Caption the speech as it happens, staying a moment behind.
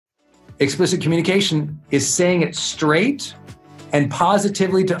Explicit communication is saying it straight and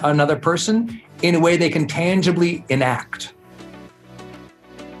positively to another person in a way they can tangibly enact.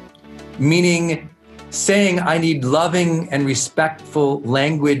 Meaning, saying I need loving and respectful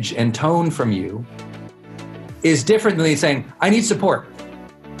language and tone from you is different than saying I need support.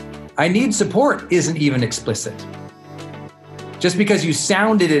 I need support isn't even explicit. Just because you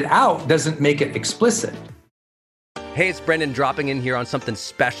sounded it out doesn't make it explicit. Hey, it's Brendan dropping in here on something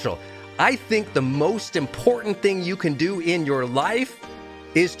special. I think the most important thing you can do in your life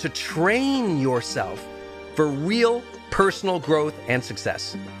is to train yourself for real personal growth and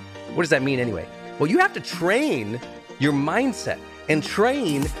success. What does that mean anyway? Well, you have to train your mindset and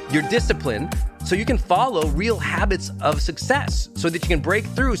train your discipline so you can follow real habits of success, so that you can break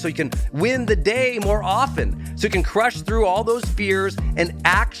through, so you can win the day more often, so you can crush through all those fears and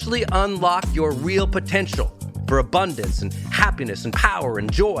actually unlock your real potential for abundance and happiness and power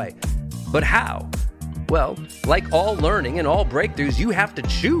and joy. But how? Well, like all learning and all breakthroughs, you have to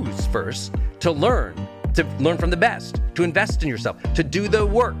choose first to learn from the best, to invest in yourself, to do the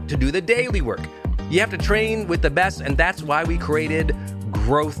work, to do the daily work. You have to train with the best, and that's why we created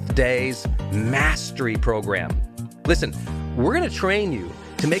Growth Day's Mastery Program. Listen, we're going to train you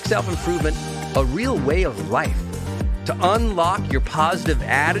to make self-improvement a real way of life, to unlock your positive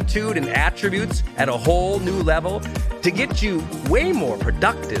attitude and attributes at a whole new level, to get you way more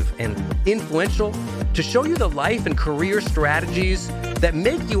productive and influential, to show you the life and career strategies that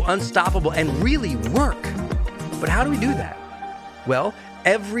make you unstoppable and really work. But how do we do that? Well,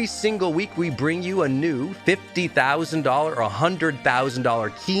 every single week we bring you a new $50,000 or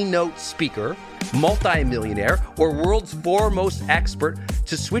 $100,000 keynote speaker, multimillionaire, or world's foremost expert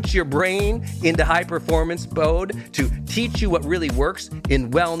to switch your brain into high performance mode, to teach you what really works in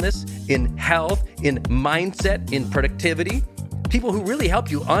wellness, in health, in mindset, in productivity. People who really help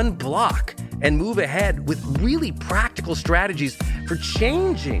you unblock and move ahead with really practical strategies for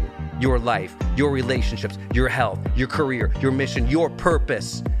changing your life, your relationships, your health, your career, your mission, your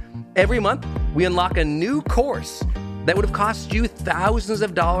purpose. Every month, we unlock a new course that would have cost you thousands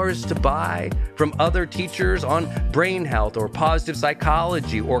of dollars to buy from other teachers on brain health or positive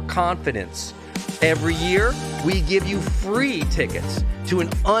psychology or confidence. Every year, we give you free tickets to an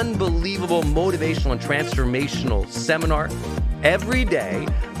unbelievable motivational and transformational seminar. Every day,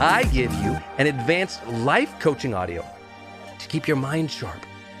 I give you an advanced life coaching audio to keep your mind sharp,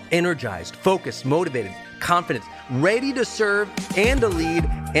 energized, focused, motivated, confident, ready to serve and to lead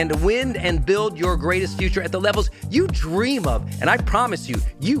and to win and build your greatest future at the levels you dream of. And I promise you,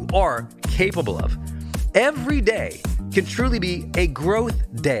 you are capable of. Every day can truly be a growth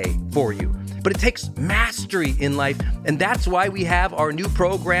day for you. But it takes mastery in life, and that's why we have our new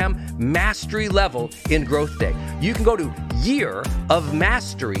program, Mastery Level in Growth Day. You can go to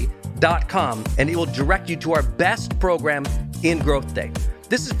yearofmastery.com, and it will direct you to our best program in Growth Day.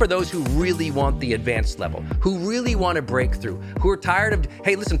 This is for those who really want the advanced level, who really want to break through, who are tired of,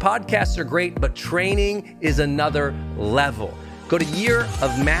 hey, listen, podcasts are great, but training is another level. Go to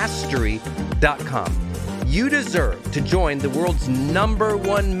yearofmastery.com. You deserve to join the world's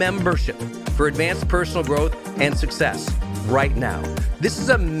 #1 membership for advanced personal growth and success right now. This is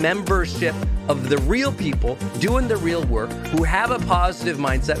a membership of the real people doing the real work, who have a positive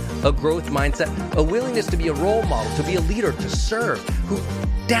mindset, a growth mindset, a willingness to be a role model, to be a leader, to serve, who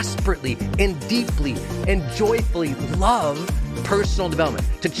desperately and deeply and joyfully love personal development,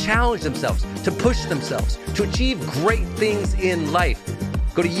 to challenge themselves, to push themselves, to achieve great things in life.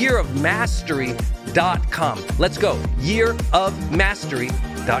 Go to yearofmastery.com. Let's go.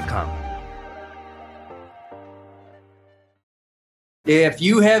 yearofmastery.com. If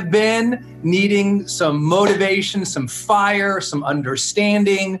you have been needing some motivation, some fire, some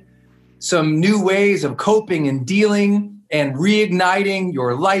understanding, some new ways of coping and dealing and reigniting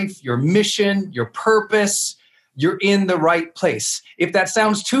your life, your mission, your purpose, you're in the right place. If that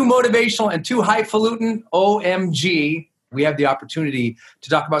sounds too motivational and too highfalutin, OMG, we have the opportunity to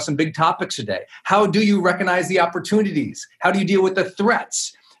talk about some big topics today. How do you recognize the opportunities? How do you deal with the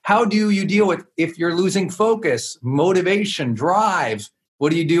threats? How do you deal with if you're losing focus, motivation, drive?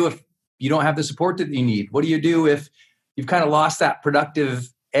 What do you do if you don't have the support that you need? What do you do if you've kind of lost that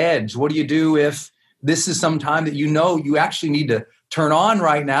productive edge? What do you do if this is some time that you know you actually need to turn on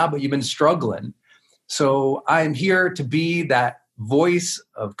right now, but you've been struggling? So I'm here to be that voice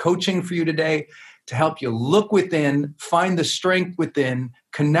of coaching for you today, to help you look within, find the strength within,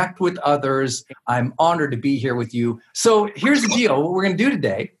 connect with others. I'm honored to be here with you. So here's the deal. What we're going to do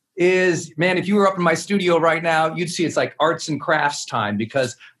today is, man, if you were up in my studio right now, you'd see it's like arts and crafts time,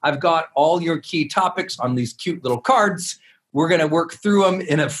 because I've got all your key topics on these cute little cards. We're going to work through them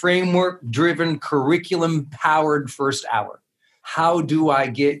in a framework-driven, curriculum-powered first hour. How do I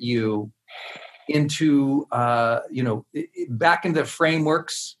get you into, back into the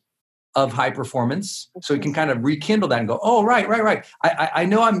frameworks of high performance, so you can kind of rekindle that and go, oh, right. I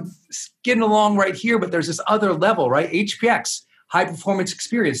know I'm getting along right here, but there's this other level, right? HPX, high performance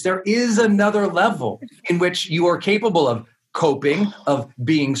experience. There is another level in which you are capable of coping, of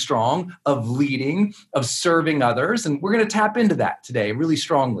being strong, of leading, of serving others. And we're going to tap into that today really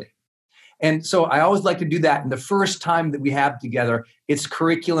strongly. And so I always like to do that. And the first time that we have together, it's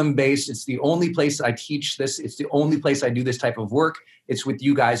curriculum based. It's the only place I teach this. It's the only place I do this type of work. It's with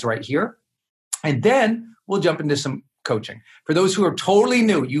you guys right here. And then we'll jump into some coaching. For those who are totally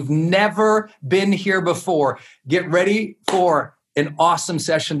new, you've never been here before, get ready for an awesome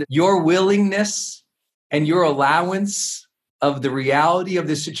session. Your willingness and your allowance of the reality of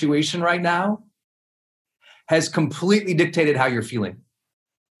this situation right now has completely dictated how you're feeling.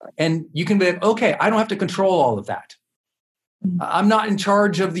 And you can be like, okay, I don't have to control all of that. I'm not in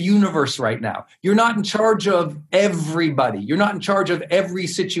charge of the universe right now. You're not in charge of everybody. You're not in charge of every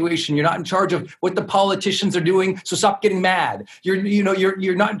situation. You're not in charge of what the politicians are doing. So stop getting mad. You're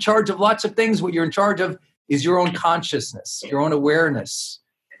not in charge of lots of things. What you're in charge of is your own consciousness, your own awareness,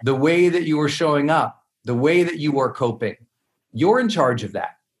 the way that you are showing up, the way that you are coping. You're in charge of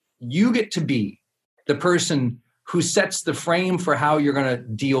that. You get to be the person who sets the frame for how you're going to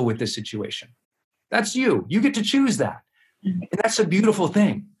deal with this situation. That's you. You get to choose that. And that's a beautiful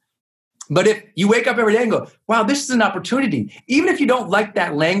thing. But if you wake up every day and go, wow, this is an opportunity, even if you don't like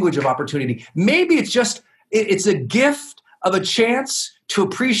that language of opportunity, maybe it's a gift of a chance to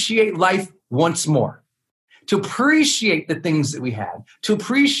appreciate life once more, to appreciate the things that we had, to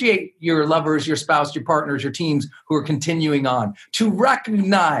appreciate your lovers, your spouse, your partners, your teams who are continuing on, to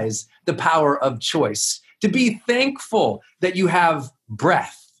recognize the power of choice, to be thankful that you have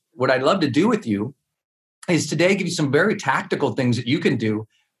breath. What I'd love to do with you is today give you some very tactical things that you can do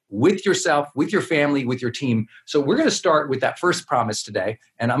with yourself, with your family, with your team. So we're going to start with that first promise today.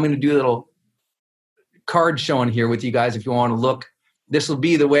 And I'm going to do a little card showing here with you guys if you want to look. This will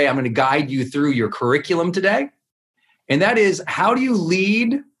be the way I'm going to guide you through your curriculum today. And that is, how do you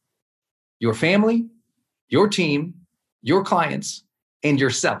lead your family, your team, your clients, and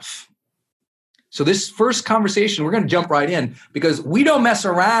yourself? So this first conversation, we're going to jump right in because we don't mess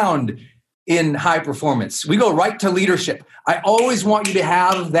around in high performance. We go right to leadership. I always want you to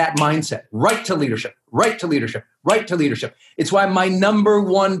have that mindset, right to leadership, right to leadership, right to leadership. It's why my number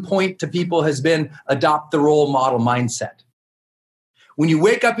one point to people has been adopt the role model mindset. When you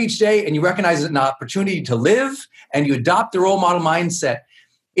wake up each day and you recognize it's an opportunity to live and you adopt the role model mindset,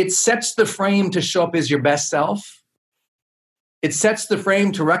 it sets the frame to show up as your best self. It sets the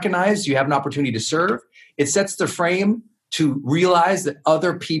frame to recognize you have an opportunity to serve. It sets the frame to realize that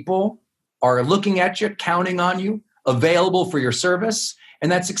other people are looking at you, counting on you, available for your service,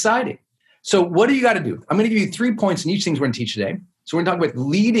 and that's exciting. So what do you got to do? I'm going to give you 3 points in each thing we're going to teach today. So we're going to talk about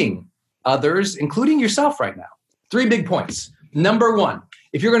leading others, including yourself right now. 3 big points. Number 1,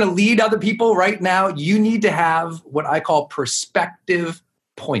 if you're going to lead other people right now, you need to have what I call perspective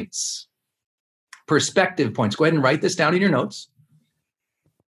points. Perspective points. Go ahead and write this down in your notes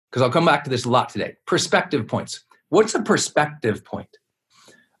because I'll come back to this a lot today. Perspective points. What's a perspective point?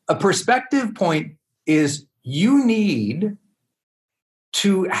 A perspective point is you need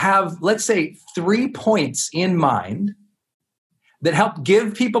to have, let's say, 3 points in mind that help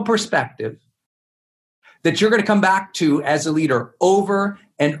give people perspective that you're going to come back to as a leader over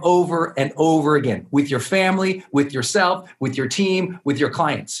and over and over again with your family, with yourself, with your team, with your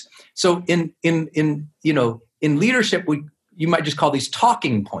clients. So in leadership, you might just call these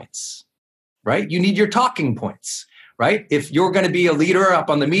talking points, right? You need your talking points. Right? If you're going to be a leader up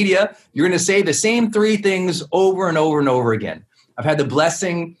on the media, you're going to say the same 3 things over and over and over again. I've had the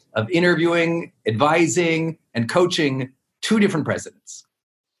blessing of interviewing, advising, and coaching 2 different presidents.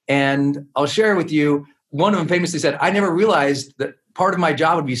 And I'll share with you, one of them famously said, I never realized that part of my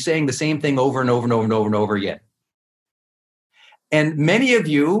job would be saying the same thing over and over and over and over and over again. And many of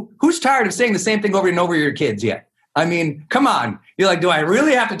you, who's tired of saying the same thing over and over to your kids yet? I mean, come on. You're like, do I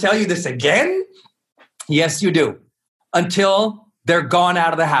really have to tell you this again? Yes, you do. Until they're gone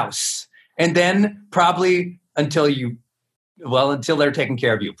out of the house. And then probably until they're taking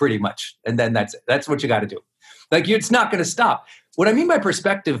care of you, pretty much. And then that's what you got to do. It's not going to stop. What I mean by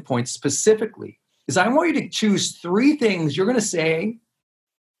perspective points specifically is I want you to choose 3 things you're going to say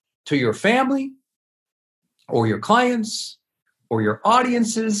to your family or your clients or your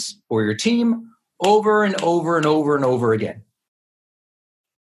audiences or your team over and over and over and over again.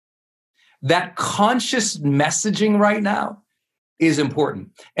 That conscious messaging right now is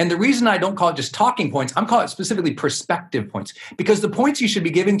important. And the reason I don't call it just talking points, I'm calling it specifically perspective points, because the points you should be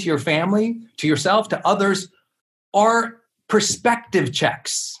giving to your family, to yourself, to others are perspective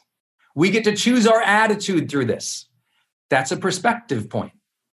checks. We get to choose our attitude through this. That's a perspective point,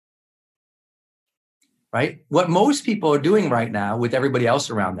 right? What most people are doing right now with everybody else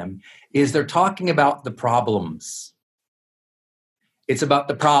around them is they're talking about the problems. It's about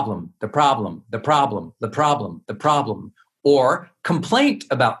the problem, the problem, the problem, the problem, the problem, or complaint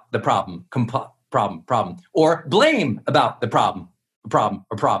about the problem, problem, or blame about the problem,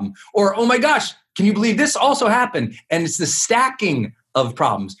 or, oh my gosh, can you believe this also happened? And it's the stacking of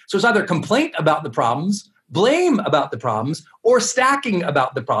problems. So it's either complaint about the problems, blame about the problems, or stacking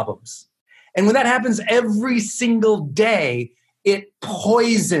about the problems. And when that happens every single day, it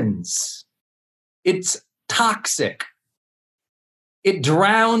poisons. It's toxic. It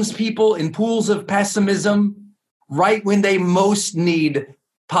drowns people in pools of pessimism right when they most need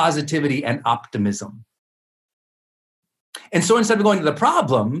positivity and optimism. And so instead of going to the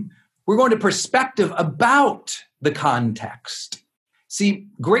problem, we're going to perspective about the context. See,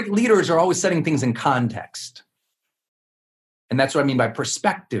 great leaders are always setting things in context. And that's what I mean by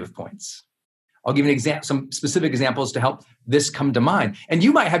perspective points. I'll give you some specific examples to help this come to mind. And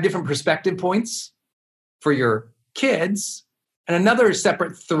you might have different perspective points for your kids and another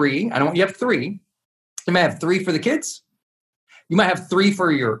separate 3. I don't want you to have 3. You might have 3 for the kids. You might have 3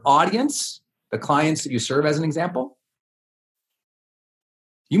 for your audience, the clients that you serve as an example.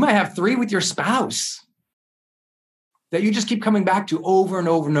 You might have 3 with your spouse that you just keep coming back to over and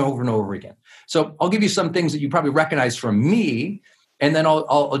over and over and over again. So I'll give you some things that you probably recognize from me, and then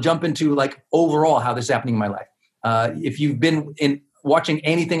I'll jump into like overall how this is happening in my life. If you've been watching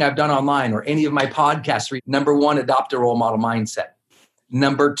anything I've done online or any of my podcasts, number 1, adopt a role model mindset.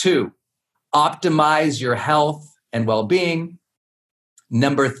 Number 2, optimize your health and well-being.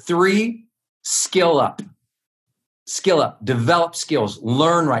 Number 3, skill up. Skill up, develop skills,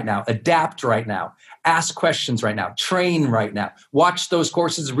 learn right now, adapt right now, ask questions right now, train right now, watch those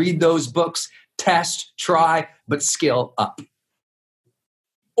courses, read those books, test, try, but skill up.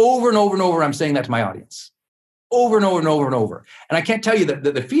 Over and over and over, I'm saying that to my audience. Over and over and over and over. And I can't tell you that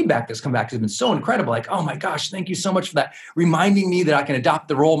the feedback that's come back has been so incredible. Like, oh my gosh, thank you so much for that, reminding me that I can adopt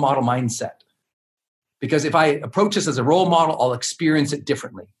the role model mindset. Because if I approach this as a role model, I'll experience it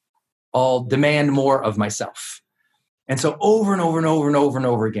differently. I'll demand more of myself. And so over and over and over and over and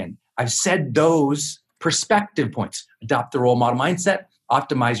over again, I've said those perspective points. Adopt the role model mindset,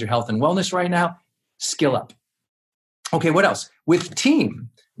 optimize your health and wellness right now, skill up. Okay, what else? With team,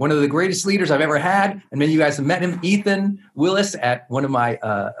 one of the greatest leaders I've ever had, and many of you guys have met him, Ethan Willis, at one of my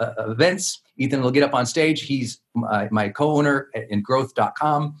events. Ethan will get up on stage. He's my co-owner in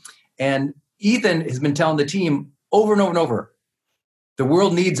growth.com. And Ethan has been telling the team over and over and over, the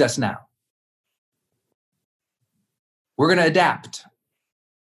world needs us now. We're going to adapt.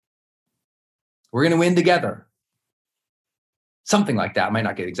 We're going to win together. Something like that. I might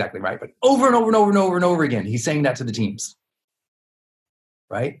not get exactly right, but over and over and over and over and over again, he's saying that to the teams.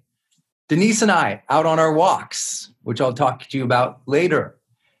 Right? Denise and I, out on our walks, which I'll talk to you about later,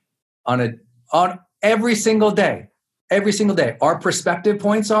 on every single day, our perspective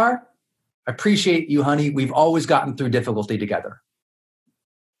points are, I appreciate you, honey. We've always gotten through difficulty together.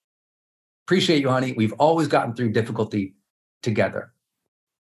 Appreciate you, honey. We've always gotten through difficulty together.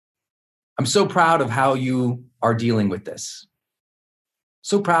 I'm so proud of how you are dealing with this.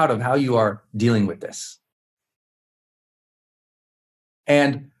 So proud of how you are dealing with this.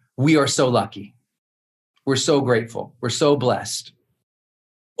 And we are so lucky. We're so grateful. We're so blessed.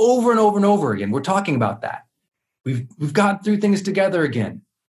 Over and over and over again, we're talking about that. We've gotten through things together again.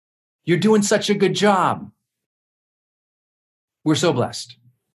 You're doing such a good job. We're so blessed.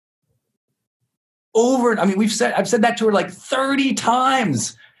 I've said that to her like 30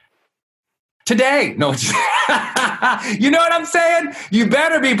 times today. No, you know what I'm saying? You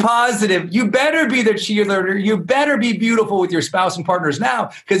better be positive. You better be the cheerleader. You better be beautiful with your spouse and partners now.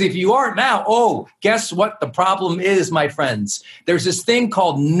 Because if you aren't now, guess what the problem is, my friends? There's this thing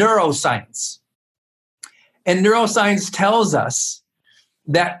called neuroscience. And neuroscience tells us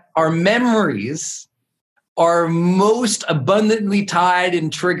that our memories are most abundantly tied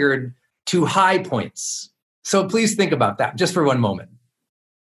and triggered to high points. So please think about that just for one moment.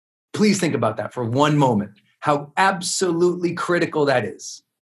 Please think about that for one moment, how absolutely critical that is.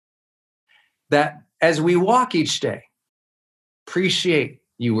 That as we walk each day, appreciate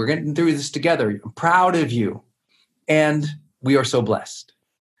you. We're getting through this together. I'm proud of you. And we are so blessed.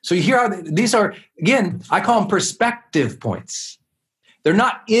 So you hear how these are, again, I call them perspective points. They're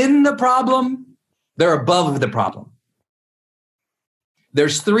not in the problem, they're above the problem.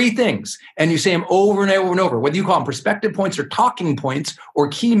 There's three things, and you say them over and over and over, whether you call them perspective points or talking points or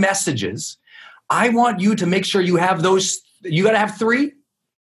key messages. I want you to make sure you have those. You got to have three,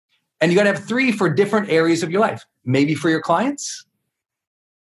 and you got to have three for different areas of your life. Maybe for your clients,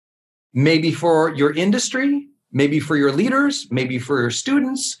 maybe for your industry, maybe for your leaders, maybe for your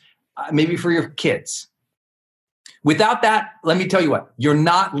students, maybe for your kids. Without that, let me tell you what, you're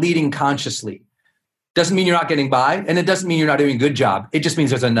not leading consciously. Doesn't mean you're not getting by, and it doesn't mean you're not doing a good job. It just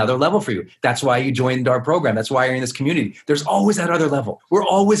means there's another level for you. That's why you joined our program. That's why you're in this community. There's always that other level. We're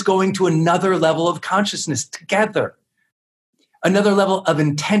always going to another level of consciousness together. Another level of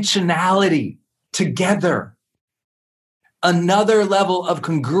intentionality together. Another level of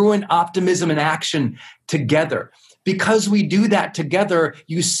congruent optimism and action together. Because we do that together,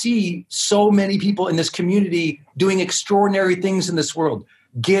 you see so many people in this community doing extraordinary things in this world.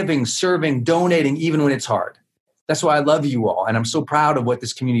 Giving, serving, donating, even when it's hard. That's why I love you all. And I'm so proud of what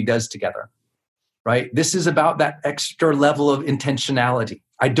this community does together, right? This is about that extra level of intentionality.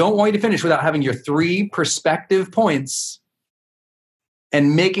 I don't want you to finish without having your three perspective points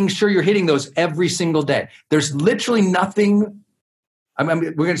and making sure you're hitting those every single day. There's literally nothing,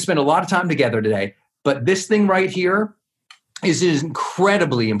 we're going to spend a lot of time together today, but this thing right here is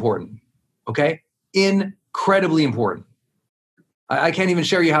incredibly important, okay? Incredibly important. I can't even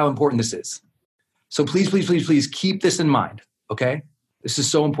share you how important this is. So please, please, please, please keep this in mind, okay? This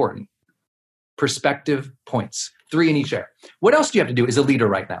is so important. Perspective points, 3 in each area. What else do you have to do as a leader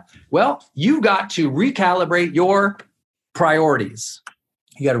right now? Well, you've got to recalibrate your priorities.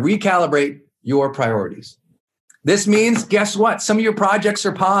 You got to recalibrate your priorities. This means, guess what? Some of your projects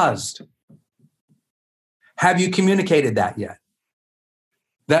are paused. Have you communicated that yet?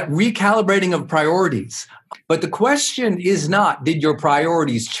 That recalibrating of priorities. But the question is not, did your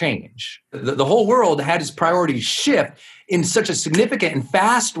priorities change? The whole world had its priorities shift in such a significant and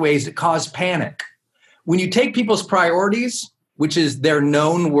fast ways that caused panic. When you take people's priorities, which is their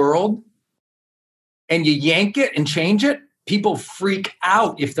known world, and you yank it and change it, people freak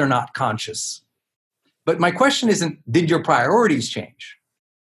out if they're not conscious. But my question isn't, did your priorities change?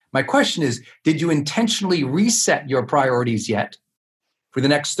 My question is, did you intentionally reset your priorities yet for the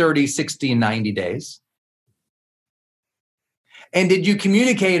next 30, 60, and 90 days? And did you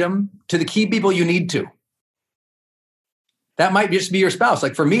communicate them to the key people you need to? That might just be your spouse.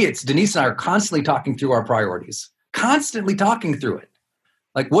 Like for me, it's Denise and I are constantly talking through our priorities, constantly talking through it.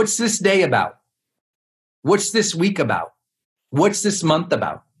 Like, what's this day about? What's this week about? What's this month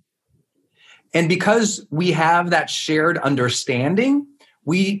about? And because we have that shared understanding,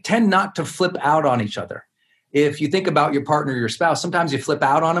 we tend not to flip out on each other. If you think about your partner or your spouse, sometimes you flip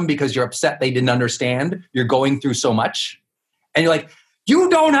out on them because you're upset they didn't understand. You're going through so much. And you're like, you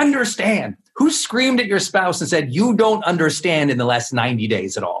don't understand. Who screamed at your spouse and said, you don't understand in the last 90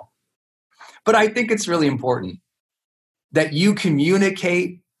 days at all? But I think it's really important that you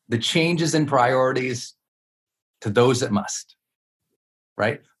communicate the changes in priorities to those that must,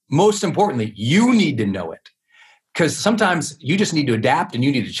 right? Most importantly, you need to know it. Because sometimes you just need to adapt and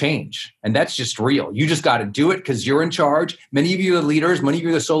you need to change. And that's just real. You just got to do it because you're in charge. Many of you are leaders. Many of you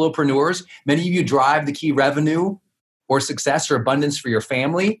are the solopreneurs. Many of you drive the key revenue or success or abundance for your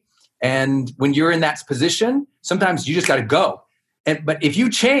family. And when you're in that position, sometimes you just got to go. But if you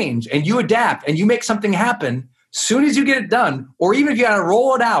change and you adapt and you make something happen, soon as you get it done, or even if you got to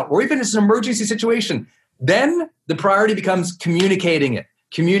roll it out, or even if it's an emergency situation, then the priority becomes communicating it.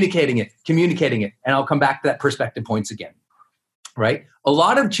 And I'll come back to that perspective points again, right? A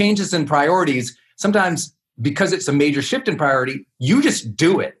lot of changes in priorities, sometimes because it's a major shift in priority, you just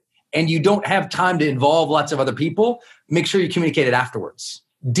do it and you don't have time to involve lots of other people. Make sure you communicate it afterwards.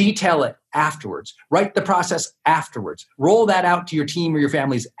 Detail it afterwards. Write the process afterwards. Roll that out to your team or your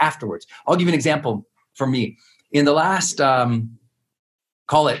families afterwards. I'll give you an example for me. In the last,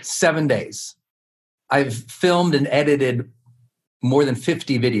 call it 7 days, I've filmed and edited more than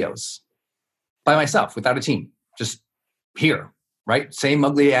 50 videos by myself without a team, just here, right? Same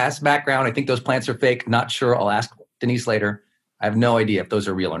ugly ass background. I think those plants are fake. Not sure. I'll ask Denise later. I have no idea if those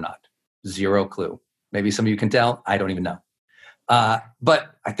are real or not. Zero clue. Maybe some of you can tell. I don't even know.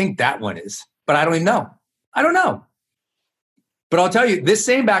 But I think that one is, but I don't even know. I don't know. But I'll tell you, this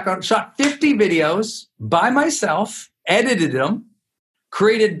same background shot 50 videos by myself, edited them,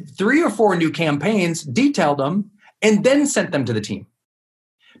 created 3 or 4 new campaigns, detailed them, and then sent them to the team.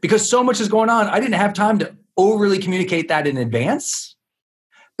 Because so much is going on, I didn't have time to overly communicate that in advance,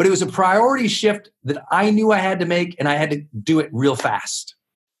 but it was a priority shift that I knew I had to make, and I had to do it real fast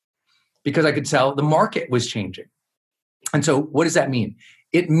because I could tell the market was changing. And so what does that mean?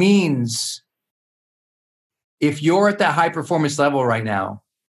 It means if you're at that high performance level right now,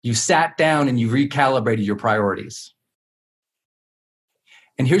 you sat down and you recalibrated your priorities.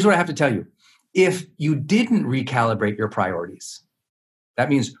 And here's what I have to tell you. If you didn't recalibrate your priorities, that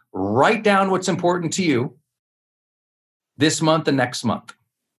means write down what's important to you this month and next month.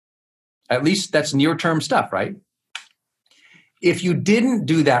 At least that's near-term stuff, right? If you didn't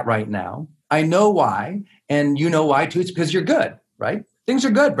do that right now, I know why, and you know why too. It's because you're good, right? Things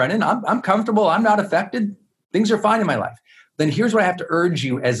are good, Brendan. I'm comfortable. I'm not affected. Things are fine in my life. Then here's what I have to urge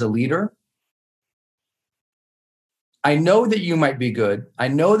you as a leader. I know that you might be good. I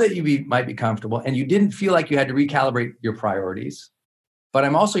know that you might be comfortable, and you didn't feel like you had to recalibrate your priorities. But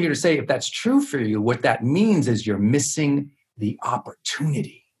I'm also here to say, if that's true for you, what that means is you're missing the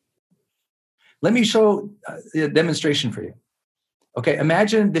opportunity. Let me show a demonstration for you. Okay,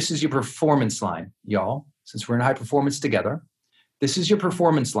 imagine this is your performance line, y'all. Since we're in high performance together, this is your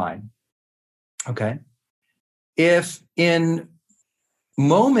performance line. Okay. If in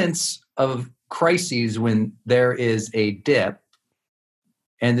moments of crises when there is a dip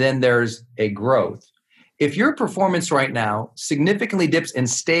and then there's a growth, if your performance right now significantly dips and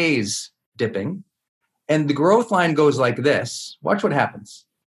stays dipping, and the growth line goes like this, watch what happens.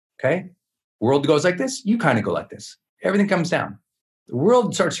 Okay. World goes like this, you kind of go like this. Everything comes down. The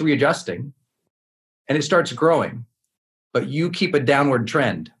world starts readjusting and it starts growing, but you keep a downward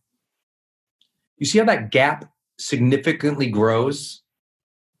trend. You see how that gap significantly grows?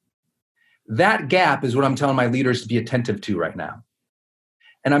 That gap is what I'm telling my leaders to be attentive to right now.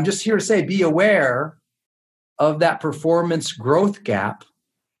 And I'm just here to say, be aware of that performance growth gap,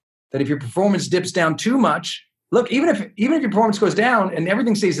 that if your performance dips down too much, look, even if your performance goes down and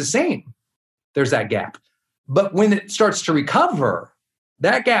everything stays the same, there's that gap. But when it starts to recover,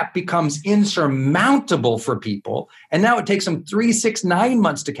 that gap becomes insurmountable for people. And now it takes them 3, 6, 9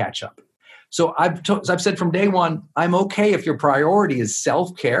 months to catch up. So I've said from day one, I'm okay if your priority is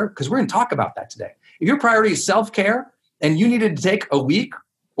self-care, because we're going to talk about that today. If your priority is self-care and you needed to take a week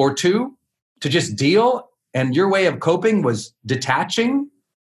or two to just deal, and your way of coping was detaching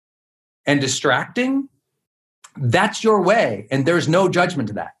and distracting, that's your way. And there's no judgment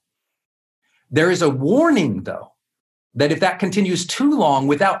to that. There is a warning, though, that if that continues too long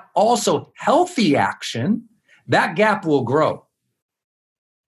without also healthy action, that gap will grow.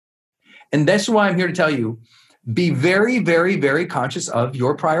 And that's why I'm here to tell you, be very, very, very conscious of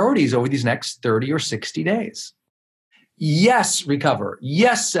your priorities over these next 30 or 60 days. Yes, recover.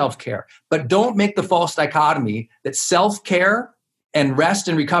 Yes, self-care. But don't make the false dichotomy that self-care and rest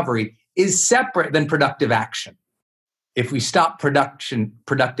and recovery is separate than productive action. If we stop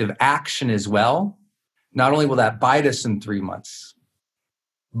productive action as well, not only will that bite us in 3 months,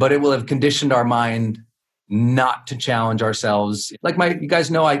 but it will have conditioned our mind not to challenge ourselves. Like you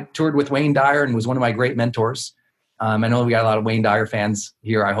guys know, I toured with Wayne Dyer and was one of my great mentors. I know we got a lot of Wayne Dyer fans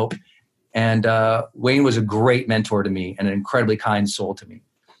here, I hope. And Wayne was a great mentor to me and an incredibly kind soul to me.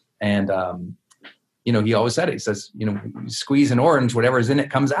 And, he always said it. He says, you squeeze an orange, whatever is in it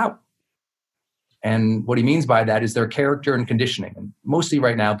comes out. And what he means by that is their character and conditioning. And mostly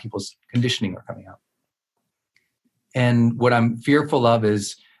right now, people's conditioning are coming out. And what I'm fearful of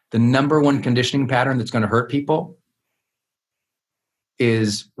is the number one conditioning pattern that's going to hurt people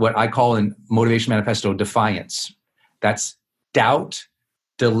is what I call in Motivation Manifesto defiance. That's doubt,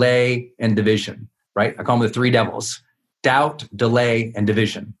 delay, and division, right? I call them the three devils: doubt, delay, and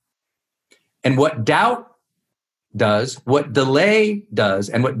division. And what doubt does, what delay does,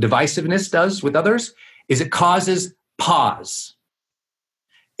 and what divisiveness does with others is it causes pause.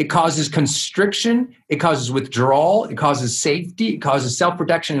 It causes constriction. It causes withdrawal. It causes safety. It causes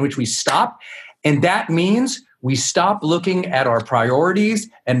self-protection in which we stop. And that means we stop looking at our priorities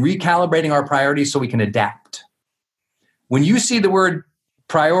and recalibrating our priorities so we can adapt. When you see the word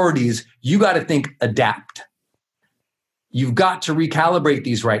priorities, you got to think adapt. You've got to recalibrate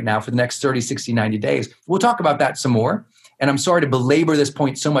these right now for the next 30, 60, 90 days. We'll talk about that some more. And I'm sorry to belabor this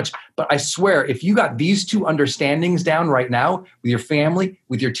point so much, but I swear, if you got these two understandings down right now with your family,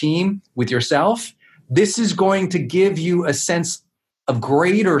 with your team, with yourself, this is going to give you a sense of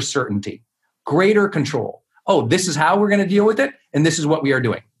greater certainty, greater control. Oh, this is how we're going to deal with it, and this is what we are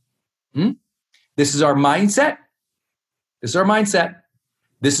doing. This is our mindset. This is our mindset.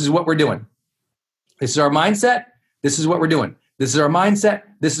 This is what we're doing. This is our mindset. This is what we're doing. This is our mindset.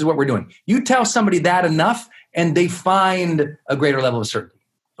 This is what we're doing. You tell somebody that enough, and they find a greater level of certainty.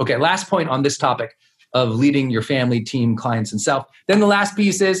 Okay, last point on this topic of leading your family, team, clients, and self. Then the last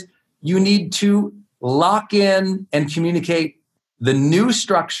piece is you need to lock in and communicate the new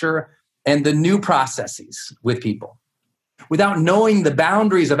structure and the new processes with people. Without knowing the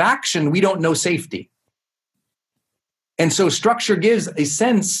boundaries of action, we don't know safety. And so structure gives a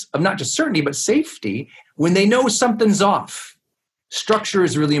sense of not just certainty, but safety. When they know something's off, structure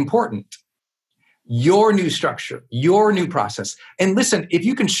is really important. Your new structure, your new process. And listen, if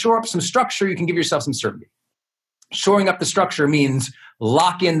you can shore up some structure, you can give yourself some certainty. Shoring up the structure means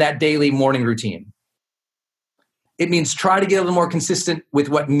lock in that daily morning routine. It means try to get a little more consistent with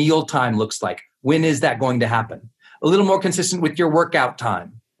what mealtime looks like. When is that going to happen? A little more consistent with your workout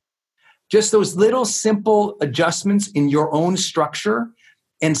time. Just those little simple adjustments in your own structure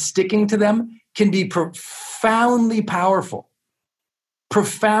and sticking to them can be profoundly powerful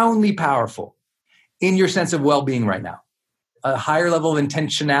in your sense of well-being right now. A higher level of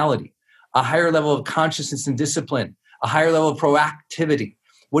intentionality, a higher level of consciousness and discipline, a higher level of proactivity.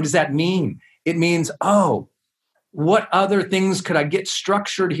 What does that mean? It means, what other things could I get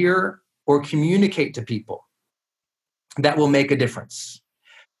structured here or communicate to people that will make a difference?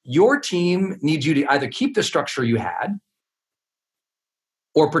 Your team needs you to either keep the structure you had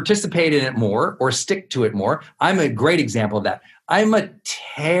or participate in it more or stick to it more. I'm a great example of that. I'm a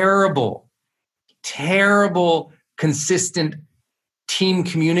terrible, consistent team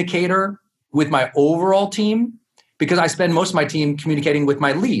communicator with my overall team because I spend most of my team communicating with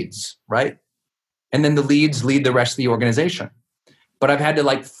my leads, right? And then the leads lead the rest of the organization. But I've had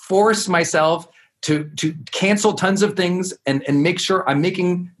to force myself to cancel tons of things and make sure I'm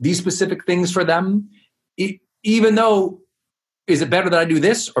making these specific things for them. Even though, is it better that I do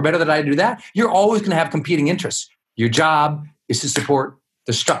this or better that I do that? You're always going to have competing interests. Your job is to support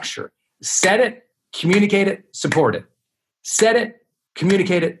the structure. Set it, communicate it, support it. Set it,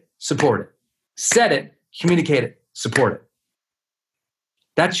 communicate it, support it. Set it, communicate it, support it.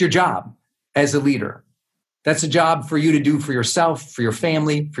 That's your job as a leader. That's a job for you to do for yourself, for your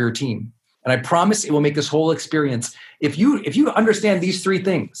family, for your team. And I promise it will make this whole experience. If you understand these three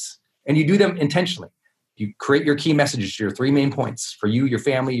things and you do them intentionally, you create your key messages, your three main points for you, your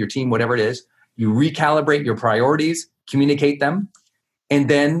family, your team, whatever it is, you recalibrate your priorities, communicate them, and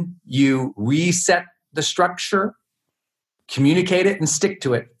then you reset the structure, communicate it, and stick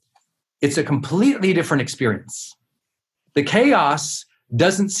to it. It's a completely different experience. The chaos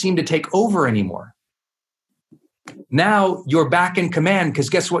doesn't seem to take over anymore. Now you're back in command because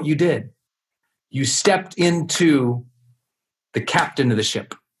guess what you did? You stepped into the captain of the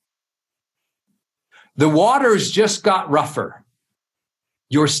ship. The waters just got rougher.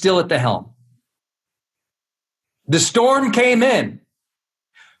 You're still at the helm. The storm came in.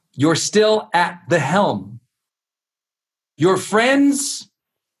 You're still at the helm. Your friends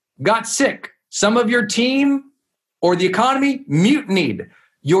got sick. Some of your team or the economy mutinied.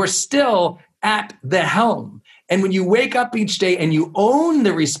 You're still at the helm. And when you wake up each day and you own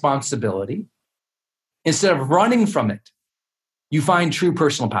the responsibility, instead of running from it, you find true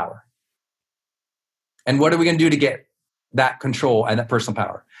personal power. And what are we going to do to get that control and that personal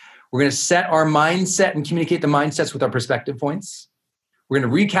power? We're going to set our mindset and communicate the mindsets with our perspective points. We're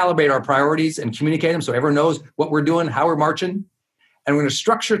going to recalibrate our priorities and communicate them so everyone knows what we're doing, how we're marching. And we're going to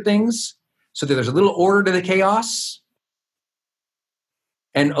structure things so that there's a little order to the chaos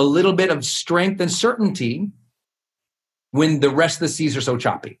and a little bit of strength and certainty when the rest of the seas are so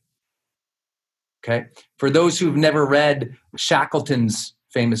choppy. Okay? For those who've never read Shackleton's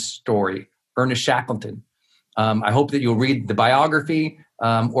famous story, Ernest Shackleton, I hope that you'll read the biography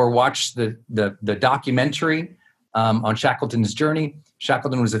or watch the documentary on Shackleton's journey.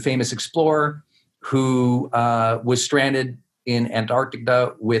 Shackleton was a famous explorer who was stranded in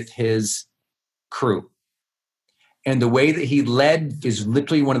Antarctica with his crew. And the way that he led is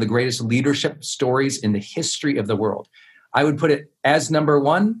literally one of the greatest leadership stories in the history of the world. I would put it as number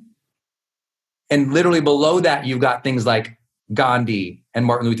one. And literally below that, you've got things like Gandhi and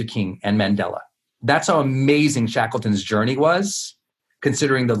Martin Luther King and Mandela. That's how amazing Shackleton's journey was,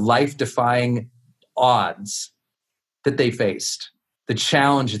 considering the life-defying odds that they faced, the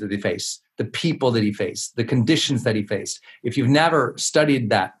challenges that they faced, the people that he faced, the conditions that he faced. If you've never studied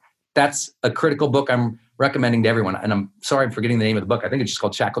that, that's a critical book I'm recommending to everyone. And I'm sorry I'm forgetting the name of the book. I think it's just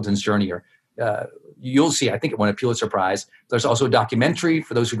called Shackleton's Journey, or you'll see, I think it won a Pulitzer Prize. There's also a documentary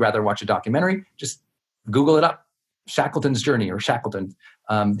for those who'd rather watch a documentary. Just Google it up, Shackleton's Journey or Shackleton,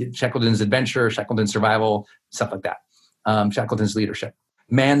 Shackleton's Adventure, Shackleton's Survival, stuff like that. Shackleton's Leadership.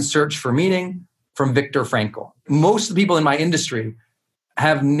 Man's Search for Meaning from Viktor Frankl. Most of the people in my industry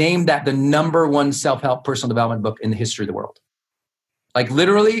have named that the number one self-help personal development book in the history of the world. Like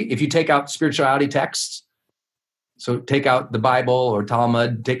literally, if you take out spirituality texts, so take out the Bible or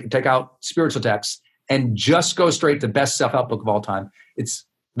Talmud, take out spiritual texts, and just go straight to the best self-help book of all time. It's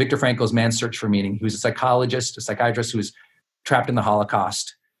Viktor Frankl's Man's Search for Meaning. He was a psychologist, a psychiatrist who was trapped in the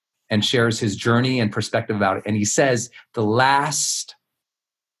Holocaust and shares his journey and perspective about it. And he says the last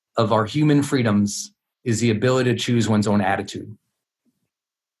of our human freedoms is the ability to choose one's own attitude.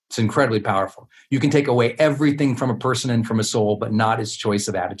 It's incredibly powerful. You can take away everything from a person and from a soul, but not his choice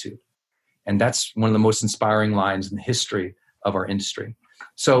of attitude. And that's one of the most inspiring lines in the history of our industry.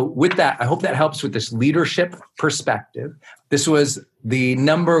 So with that, I hope that helps with this leadership perspective. This was the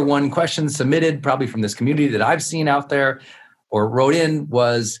number one question submitted probably from this community that I've seen out there or wrote in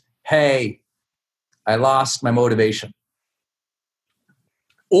was, hey, I lost my motivation.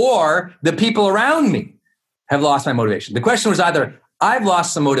 Or the people around me have lost my motivation. The question was either I've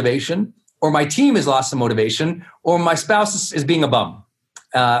lost some motivation, or my team has lost some motivation, or my spouse is being a bum,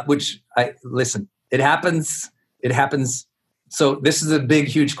 listen, it happens. It happens. So this is a big,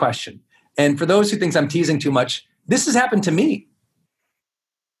 huge question. And for those who think I'm teasing too much, this has happened to me.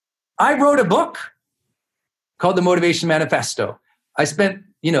 I wrote a book called The Motivation Manifesto. I spent,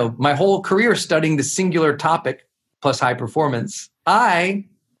 my whole career studying the singular topic plus high performance. I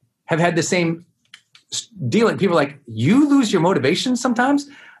have had the same dealing. People are like, you lose your motivation sometimes?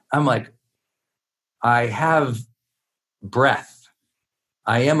 I'm like, I have breath.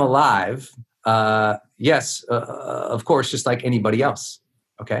 I am alive. Yes, of course, just like anybody else.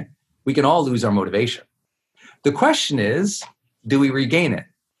 Okay. We can all lose our motivation. The question is, do we regain it?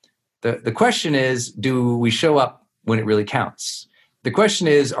 The question is, do we show up when it really counts? The question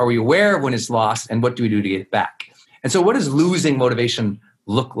is, are we aware of when it's lost, and what do we do to get it back? And so what does losing motivation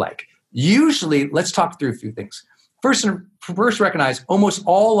look like? Usually, let's talk through a few things. First, recognize almost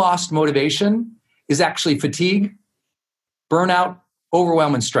all lost motivation is actually fatigue, burnout,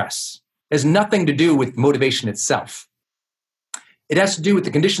 overwhelm, and stress. It has nothing to do with motivation itself. It has to do with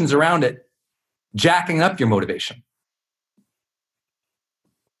the conditions around it jacking up your motivation.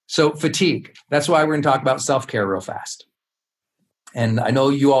 So fatigue, that's why we're going to talk about self-care real fast. And I know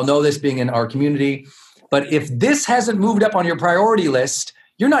you all know this being in our community, but if this hasn't moved up on your priority list,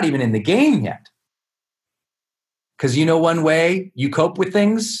 you're not even in the game yet. Because one way you cope with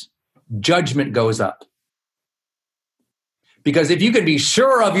things, judgment goes up. Because if you can be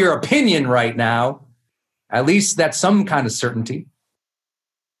sure of your opinion right now, at least that's some kind of certainty.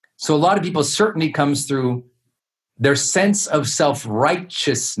 So a lot of people's certainty comes through their sense of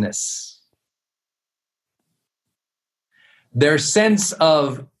self-righteousness. Their sense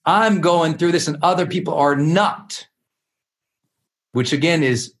of, I'm going through this and other people are not. Which again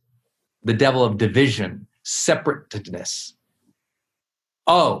is the devil of division, separatedness.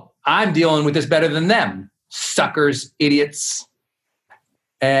 Oh, I'm dealing with this better than them. Suckers, idiots.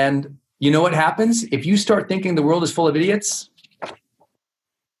 And you know what happens? If you start thinking the world is full of idiots,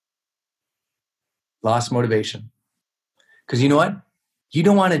 lost motivation. Because you know what? You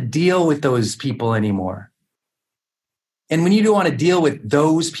don't want to deal with those people anymore. And when you don't want to deal with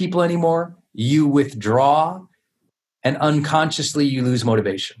those people anymore, you withdraw, and unconsciously you lose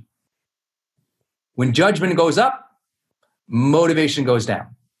motivation. When judgment goes up, motivation goes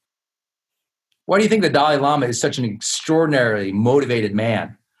down. Why do you think the Dalai Lama is such an extraordinarily motivated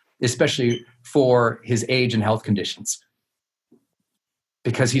man, especially for his age and health conditions?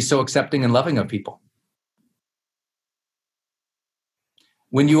 Because he's so accepting and loving of people.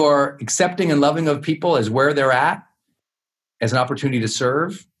 When you are accepting and loving of people as where they're at, as an opportunity to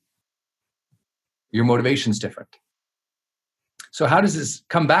serve, your motivation's different. So how does this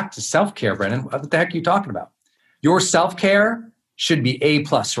come back to self-care, Brennan? What the heck are you talking about? Your self-care should be A+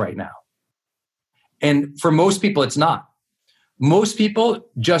 right now. And for most people, it's not. Most people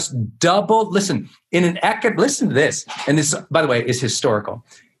just listen to this. And this, by the way, is historical.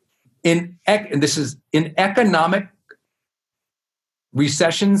 In economic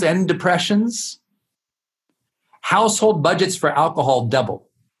recessions and depressions, household budgets for alcohol double.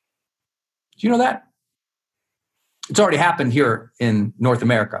 Do you know that? It's already happened here in North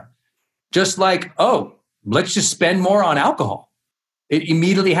America. Just like, let's just spend more on alcohol. It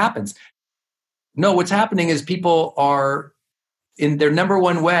immediately happens. No, what's happening is people are, in their number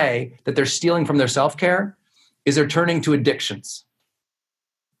one way that they're stealing from their self-care is they're turning to addictions.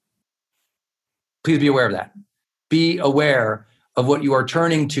 Please be aware of that. Be aware of what you are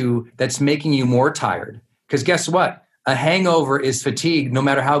turning to that's making you more tired. Because guess what? A hangover is fatigue, no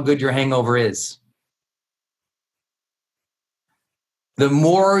matter how good your hangover is. The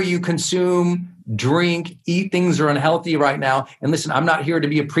more you consume, drink, eat things that are unhealthy right now, and listen, I'm not here to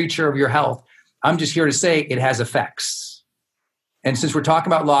be a preacher of your health. I'm just here to say it has effects. And since we're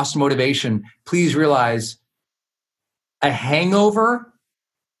talking about lost motivation, please realize a hangover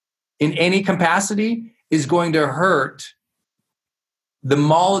in any capacity is going to hurt the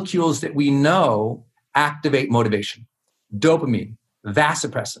molecules that we know activate motivation. dopamine,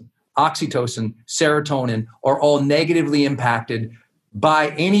 vasopressin, oxytocin, serotonin are all negatively impacted by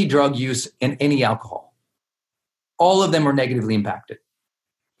any drug use and any alcohol. All of them are negatively impacted.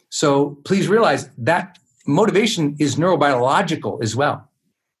 So please realize that motivation is neurobiological as well,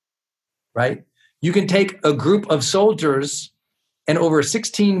 right? You can take a group of soldiers and over a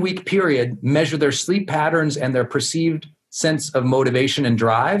 16-week period, measure their sleep patterns and their perceived sense of motivation and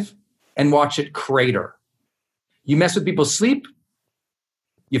drive and watch it crater. You mess with people's sleep,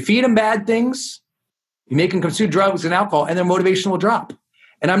 you feed them bad things, you make them consume drugs and alcohol, and their motivation will drop.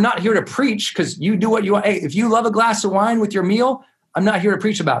 And I'm not here to preach because you do what you want. Hey, if you love a glass of wine with your meal, I'm not here to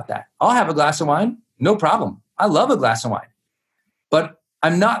preach about that. I'll have a glass of wine, no problem. I love a glass of wine. But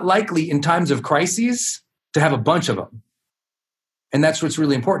I'm not likely in times of crises to have a bunch of them. And that's what's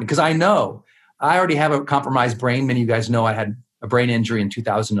really important because I know I already have a compromised brain. Many of you guys know I had a brain injury in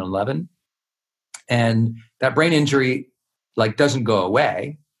 2011. And that brain injury doesn't go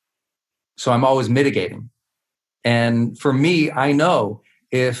away. So I'm always mitigating. And for me, I know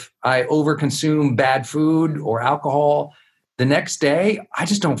if I overconsume bad food or alcohol, the next day, I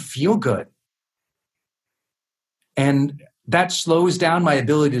just don't feel good. And that slows down my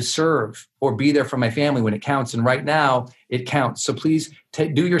ability to serve or be there for my family when it counts. And right now, it counts. So please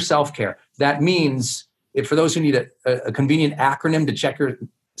do your self-care. That means, for those who need a convenient acronym to check your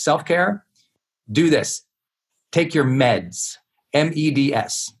self-care, do this. Take your meds,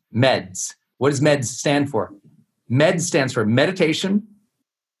 MEDS, meds. What does meds stand for? Meds stands for meditation,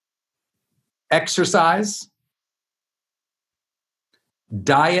 exercise,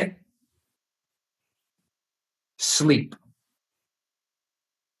 diet, sleep.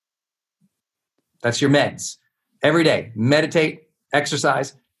 That's your meds. Every day, meditate,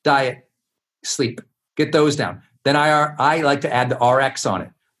 exercise, diet, sleep. Get those down. Then I like to add the RX on it.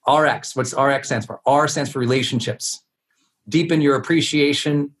 RX, what's RX stands for? R stands for relationships. Deepen your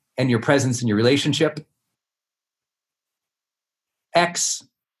appreciation and your presence in your relationship. X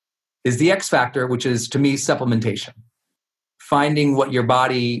is the X factor, which is, to me, supplementation. Finding what your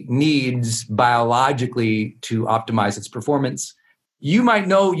body needs biologically to optimize its performance. You might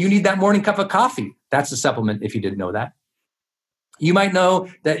know you need that morning cup of coffee. That's a supplement if you didn't know that. You might know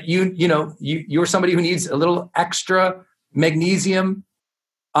that you're somebody who needs a little extra magnesium,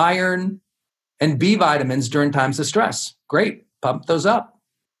 iron, and B vitamins during times of stress. Great, pump those up.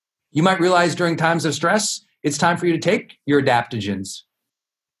 You might realize during times of stress, it's time for you to take your adaptogens,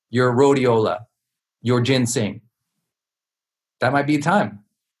 your rhodiola, your ginseng. That might be a time.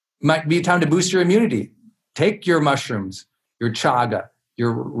 It might be a time to boost your immunity. Take your mushrooms, your chaga,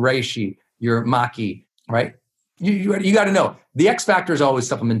 your reishi, your maki, right? You got to know. The X factor is always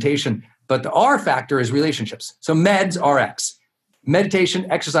supplementation, but the R factor is relationships. So meds, RX. Meditation,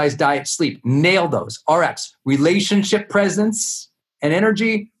 exercise, diet, sleep. Nail those. RX. Relationship presence and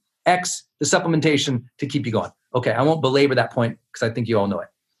energy. X, the supplementation to keep you going. Okay, I won't belabor that point because I think you all know it.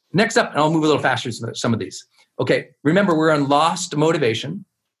 Next up, and I'll move a little faster through some of these. Okay, remember we're on lost motivation.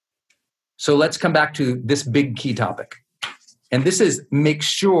 So let's come back to this big key topic. And this is make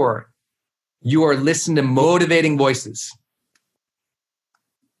sure you are listening to motivating voices.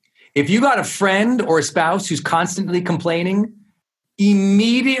 If you got a friend or a spouse who's constantly complaining,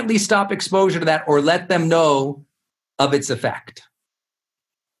 immediately stop exposure to that or let them know of its effect.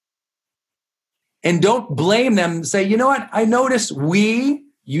 And don't blame them. Say, you know what? I notice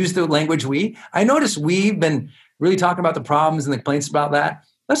use the language I notice we've been really talking about the problems and the complaints about that.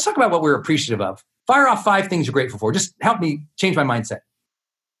 Let's talk about what we're appreciative of. Fire off 5 things you're grateful for. Just help me change my mindset.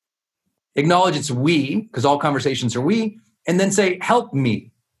 Acknowledge it's because all conversations are and then say, help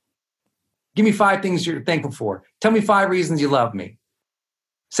me. Give me 5 things you're thankful for. Tell me 5 reasons you love me.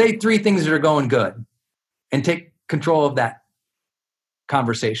 Say 3 things that are going good and take control of that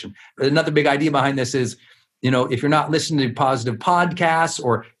conversation. Another big idea behind this is, if you're not listening to positive podcasts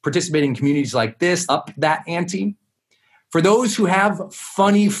or participating in communities like this, up that ante. For those who have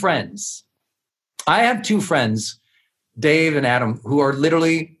funny friends, I have 2 friends, Dave and Adam, who are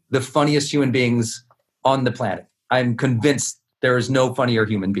literally the funniest human beings on the planet. I'm convinced there is no funnier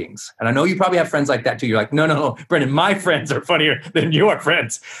human beings. And I know you probably have friends like that too. You're like, no, Brendan, my friends are funnier than your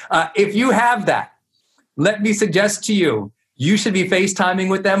friends. If you have that, let me suggest to you, you should be FaceTiming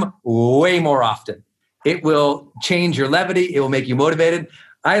with them way more often. It will change your levity. It will make you motivated.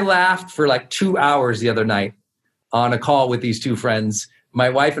 I laughed for 2 hours the other night on a call with these 2 friends. My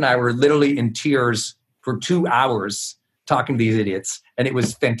wife and I were literally in tears for 2 hours talking to these idiots, and it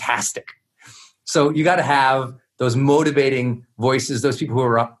was fantastic. So you got to have those motivating voices, those people who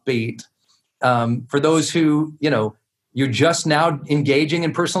are upbeat. For those who, you're just now engaging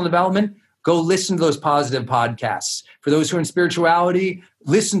in personal development, go listen to those positive podcasts. For those who are in spirituality,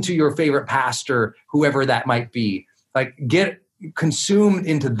 listen to your favorite pastor, whoever that might be. Like, get consumed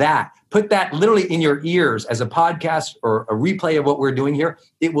into that. Put that literally in your ears as a podcast or a replay of what we're doing here.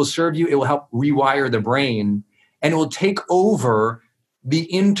 It will serve you. It will help rewire the brain, and it will take over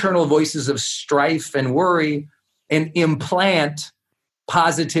the internal voices of strife and worry and implant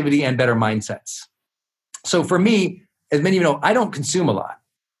positivity and better mindsets. So for me, as many of you know, I don't consume a lot.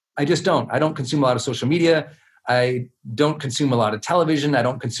 I just don't. I don't consume a lot of social media. I don't consume a lot of television. I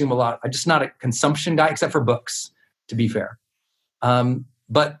don't consume a lot. I'm just not a consumption guy, except for books, to be fair.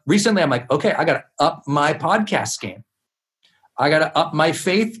 But recently I'm like, okay, I got to up my podcast game. I got to up my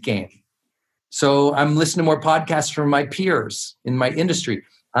faith game. So I'm listening to more podcasts from my peers in my industry.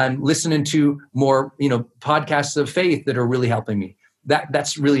 I'm listening to more, podcasts of faith that are really helping me.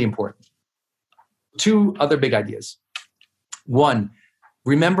 That's really important. 2 other big ideas. 1,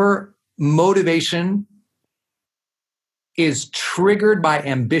 remember, motivation is triggered by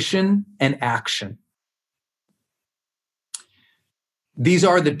ambition and action. These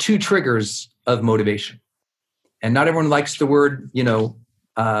are the 2 triggers of motivation. And not everyone likes the word, not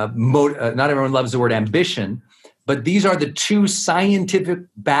everyone loves the word ambition, but these are the 2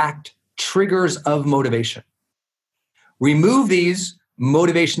 scientific-backed triggers of motivation. Remove these,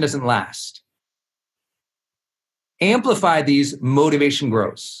 motivation doesn't last. Amplify these, motivation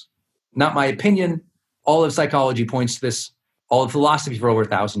grows. Not my opinion. All of psychology points to this, all of philosophy for over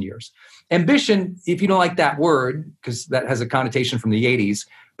 1,000 years. Ambition, if you don't like that word, because that has a connotation from the 80s,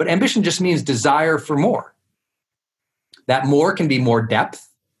 but ambition just means desire for more. That more can be more depth,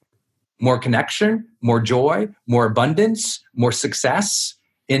 more connection, more joy, more abundance, more success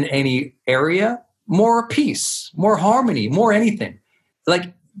in any area, more peace, more harmony, more anything.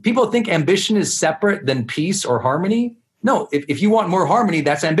 Like, people think ambition is separate than peace or harmony. No, if you want more harmony,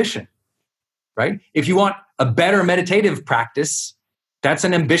 that's ambition, right? If you want a better meditative practice, that's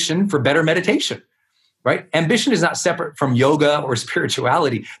an ambition for better meditation, right? Ambition is not separate from yoga or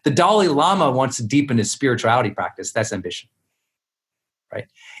spirituality. The Dalai Lama wants to deepen his spirituality practice. That's ambition, right?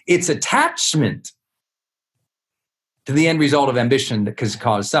 It's attachment to the end result of ambition that can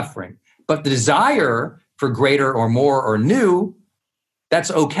cause suffering. But the desire for greater or more or new,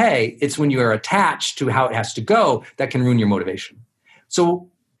 that's okay. It's when you are attached to how it has to go that can ruin your motivation. So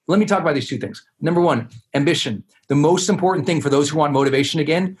let me talk about these 2 things. Number 1, ambition. The most important thing for those who want motivation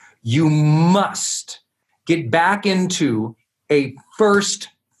again, you must get back into a first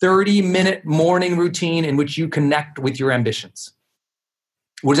 30-minute morning routine in which you connect with your ambitions.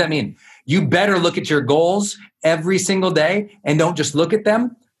 What does that mean? You better look at your goals every single day, and don't just look at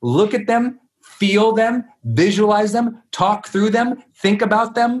them, feel them, visualize them, talk through them, think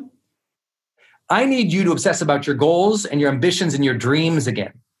about them. I need you to obsess about your goals and your ambitions and your dreams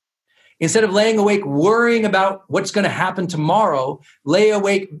again. Instead of laying awake worrying about what's going to happen tomorrow, lay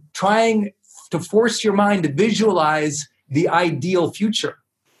awake trying to force your mind to visualize the ideal future.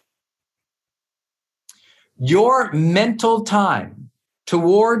 Your mental time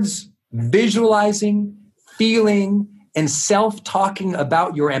towards visualizing, feeling, and self-talking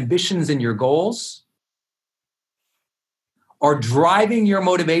about your ambitions and your goals are driving your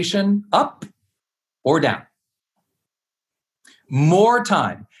motivation up or down. More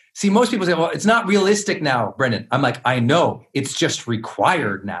time. See, most people say, well, it's not realistic now, Brendan. I'm like, I know, it's just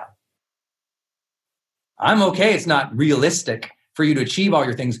required now. I'm okay, it's not realistic for you to achieve all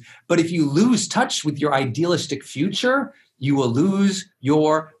your things. But if you lose touch with your idealistic future, you will lose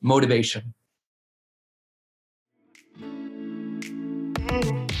your motivation.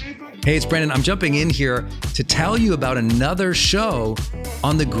 Hey, it's Brendan. I'm jumping in here to tell you about another show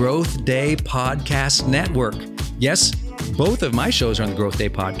on the Growth Day Podcast Network. Yes, both of my shows are on the Growth Day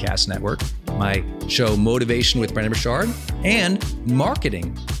Podcast Network. My show, Motivation with Brendan Burchard, and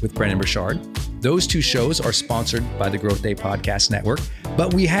Marketing with Brendan Burchard. Those 2 shows are sponsored by the Growth Day Podcast Network,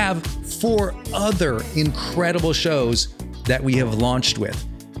 but we have 4 other incredible shows that we have launched with.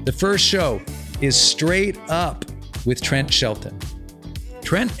 The first show is Straight Up with Trent Shelton.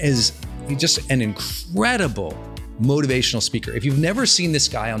 Trent is just an incredible motivational speaker. If you've never seen this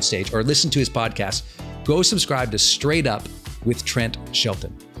guy on stage or listened to his podcast, go subscribe to Straight Up with Trent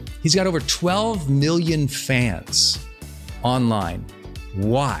Shelton. He's got over 12 million fans online.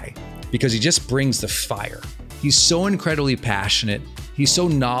 Why? Because he just brings the fire. He's so incredibly passionate. He's so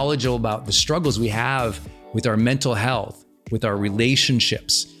knowledgeable about the struggles we have with our mental health, with our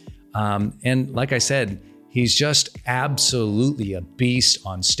relationships. And like I said, he's just absolutely a beast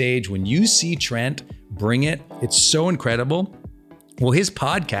on stage. When you see Trent bring it, it's so incredible. Well, his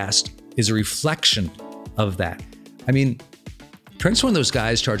podcast is a reflection of that. I mean, Trent's one of those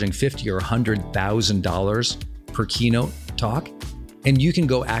guys charging $50,000 or $100,000 per keynote talk, and you can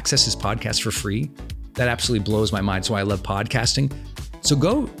go access his podcast for free. That absolutely blows my mind. That's why I love podcasting. So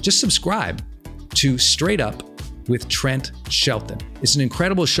go just subscribe to Straight Up with Trent Shelton. It's an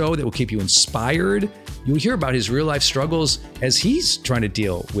incredible show that will keep you inspired. You'll hear about his real life struggles as he's trying to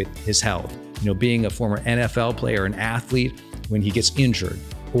deal with his health. Being a former NFL player, an athlete, when he gets injured,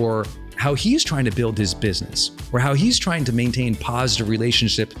 or how he's trying to build his business, or how he's trying to maintain positive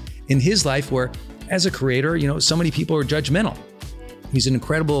relationship in his life where, as a creator, so many people are judgmental. He's an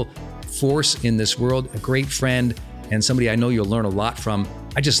incredible force in this world, a great friend, and somebody I know you'll learn a lot from.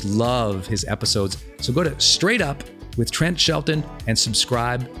 I just love his episodes. So go to Straight Up with Trent Shelton and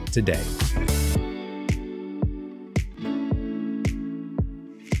subscribe today.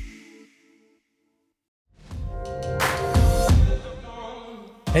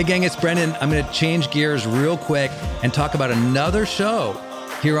 Hey gang, it's Brendan. I'm going to change gears real quick and talk about another show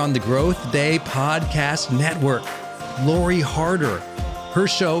here on the Growth Day Podcast Network. Lori Harder. Her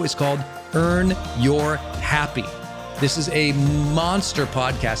show is called Earn Your Happy. This is a monster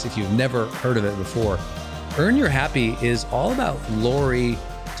podcast if you've never heard of it before. Earn Your Happy is all about Lori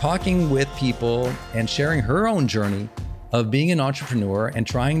talking with people and sharing her own journey of being an entrepreneur and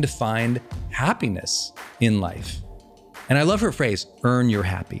trying to find happiness in life. And I love her phrase, earn your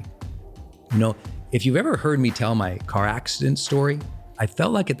happy. If you've ever heard me tell my car accident story, I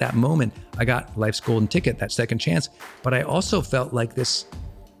felt like at that moment I got life's golden ticket, that second chance, but I also felt like this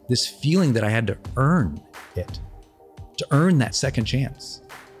feeling that I had to earn it, to earn that second chance.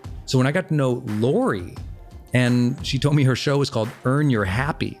 So when I got to know Lori and she told me her show was called Earn Your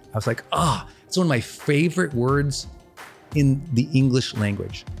Happy, I was like, it's one of my favorite words in the English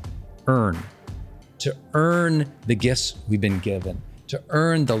language, earn. To earn the gifts we've been given, to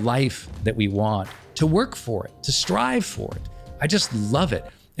earn the life that we want, to work for it, to strive for it. I just love it.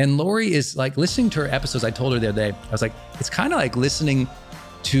 And Lori is like, listening to her episodes, I told her the other day, I was like, it's kind of like listening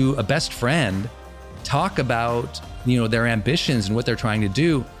to a best friend talk about, their ambitions and what they're trying to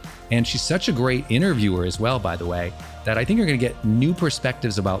do. And she's such a great interviewer as well, by the way, that I think you're going to get new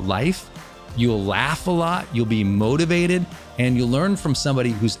perspectives about life. You'll laugh a lot, you'll be motivated, and you'll learn from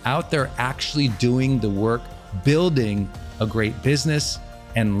somebody who's out there actually doing the work, building a great business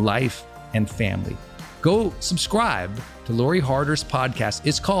and life and family. Go subscribe to Lori Harder's podcast.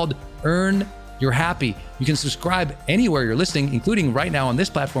 It's called Earn Your Happy. You can subscribe anywhere you're listening, including right now on this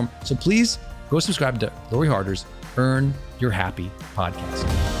platform. So please go subscribe to Lori Harder's Earn Your Happy podcast.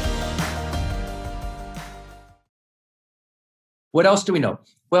 What else do we know?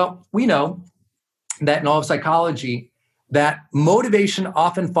 Well, we know that in all of psychology, that motivation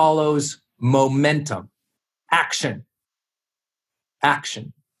often follows momentum, action.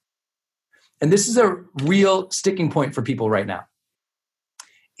 And this is a real sticking point for people right now,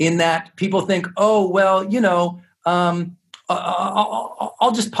 in that people think, I'll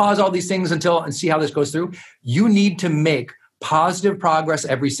just pause all these things and see how this goes through. You need to make positive progress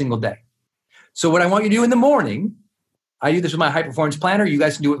every single day. So what I want you to do in the morning, I do this with my high performance planner. You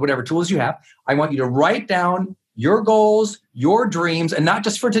guys can do it with whatever tools you have. I want you to write down your goals, your dreams, and not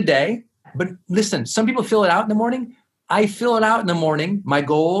just for today, but listen, some people fill it out in the morning. I fill it out in the morning, my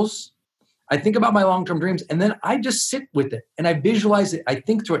goals. I think about my long-term dreams, and then I just sit with it and I visualize it. I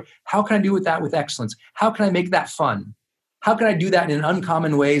think through it. How can I do that with excellence? How can I make that fun? How can I do that in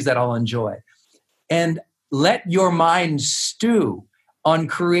uncommon ways that I'll enjoy? And let your mind stew on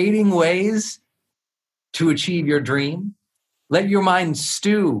creating ways to achieve your dream. Let your mind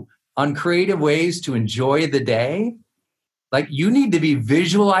stew on creative ways to enjoy the day. Like, you need to be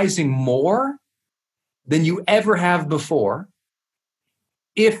visualizing more than you ever have before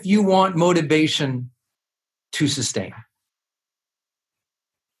if you want motivation to sustain.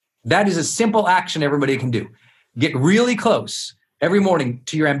 That is a simple action everybody can do. Get really close every morning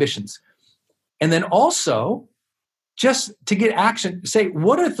to your ambitions. And then also, just to get action, say,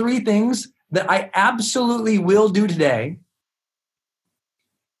 what are 3 things that I absolutely will do today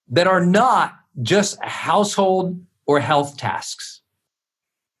that are not just household or health tasks?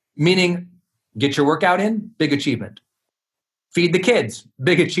 Meaning, get your workout in, big achievement. Feed the kids,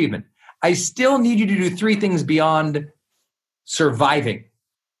 big achievement. I still need you to do 3 things beyond surviving.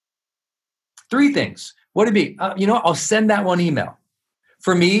 3 things. What would it be? I'll send that one email.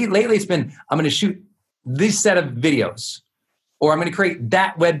 For me, lately it's been, I'm going to shoot this set of videos, or I'm going to create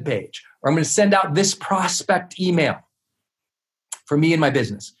that web page, or I'm going to send out this prospect email for me and my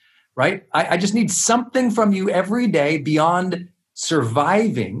business, right? I just need something from you every day beyond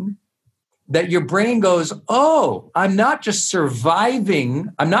surviving, that your brain goes, I'm not just surviving.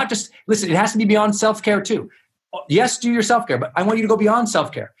 Listen, it has to be beyond self-care too. Yes, do your self-care, but I want you to go beyond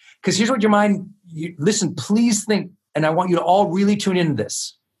self-care. Because here's what your mind, listen, please think, and I want you to all really tune into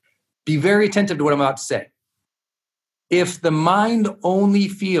this. Be very attentive to what I'm about to say. If the mind only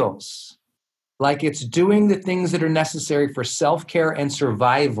feels like it's doing the things that are necessary for self-care and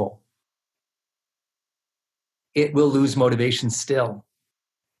survival, it will lose motivation still.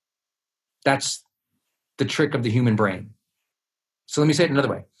 That's the trick of the human brain. So let me say it another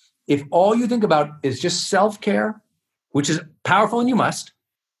way. If all you think about is just self-care, which is powerful and you must,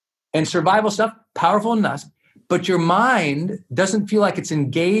 and survival stuff, powerful and must, but your mind doesn't feel like it's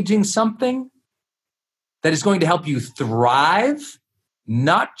engaging something that is going to help you thrive,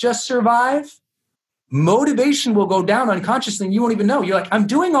 not just survive, motivation will go down unconsciously and you won't even know. You're like, I'm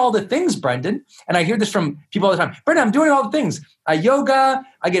doing all the things, Brendan. And I hear this from people all the time. Brendan, I'm doing all the things. I yoga,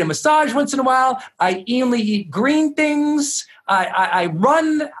 I get a massage once in a while. I only eat green things. I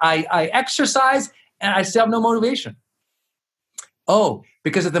run, I exercise, and I still have no motivation. Oh,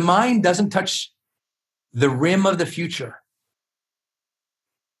 because if the mind doesn't touch the rim of the future,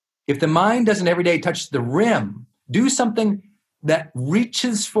 if the mind doesn't every day touch the rim, do something that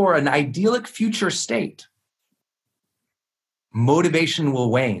reaches for an idyllic future state, motivation will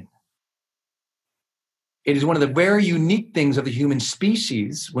wane. It is one of the very unique things of the human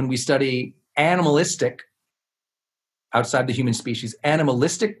species when we study animalistic, outside the human species,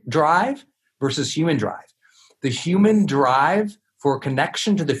 animalistic drive versus human drive. The human drive for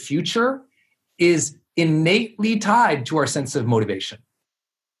connection to the future is innately tied to our sense of motivation.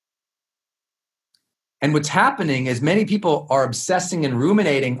 And what's happening is many people are obsessing and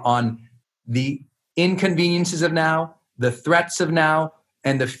ruminating on the inconveniences of now, the threats of now,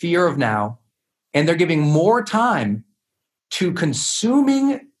 and the fear of now. And they're giving more time to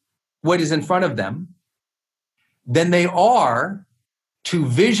consuming what is in front of them than they are to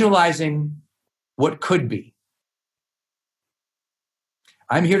visualizing what could be.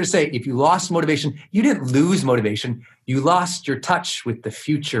 I'm here to say, if you lost motivation, you didn't lose motivation. You lost your touch with the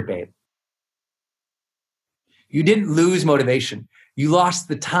future, babe. You didn't lose motivation. You lost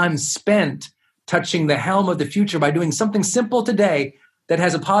the time spent touching the helm of the future by doing something simple today that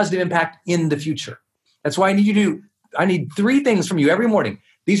has a positive impact in the future. That's why I need 3 things from you every morning.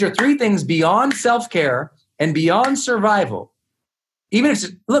 These are 3 things beyond self-care and beyond survival. Even if,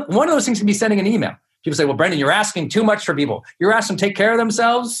 look, one of those things can be sending an email. People say, well, Brendan, you're asking too much for people. You're asking them to take care of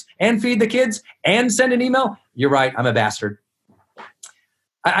themselves and feed the kids and send an email. You're right. I'm a bastard.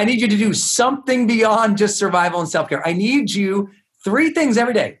 I need you to do something beyond just survival and self-care. I need you 3 things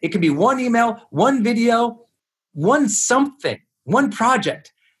every day. It could be 1 email, 1 video, 1 something, 1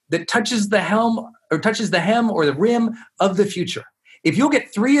 project that touches the helm or touches the hem or the rim of the future. If you'll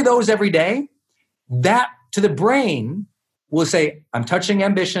get 3 of those every day, that to the brain will say, I'm touching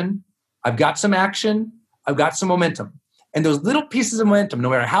ambition. I've got some action. I've got some momentum. And those little pieces of momentum, no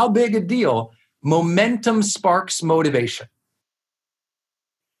matter how big a deal, momentum sparks motivation.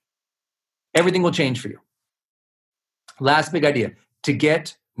 Everything will change for you. Last big idea, to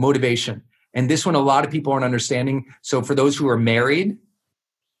get motivation. And this one, a lot of people aren't understanding. So for those who are married,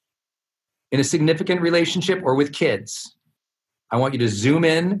 in a significant relationship, or with kids, I want you to zoom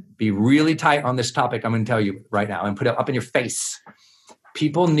in, be really tight on this topic I'm going to tell you right now and put it up in your face.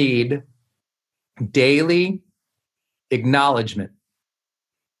 People need daily acknowledgement.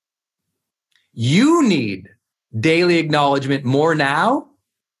 You need daily acknowledgement more now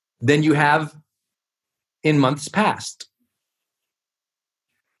than you have in months past.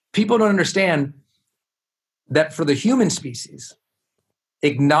 People don't understand that for the human species,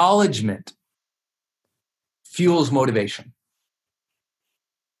 acknowledgement fuels motivation.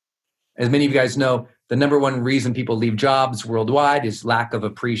 As many of you guys know, the number 1 reason people leave jobs worldwide is lack of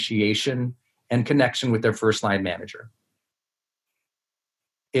appreciation and connection with their first line manager.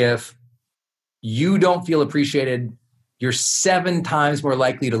 If you don't feel appreciated, you're 7 times more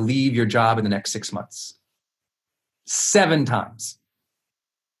likely to leave your job in the next 6 months. 7 times.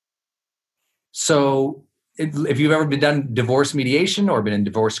 So if you've ever done divorce mediation or been in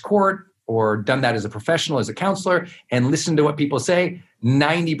divorce court or done that as a professional, as a counselor, and listened to what people say,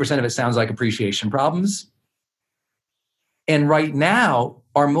 90% of it sounds like appreciation problems. And right now,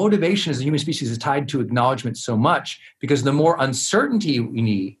 our motivation as a human species is tied to acknowledgement so much because the more uncertainty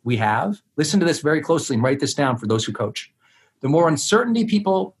we have, listen to this very closely and write this down for those who coach. The more uncertainty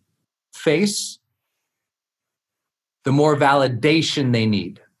people face, the more validation they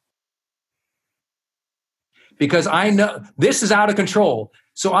need. Because I know this is out of control.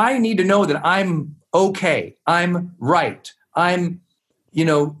 So I need to know that I'm okay. I'm right. I'm,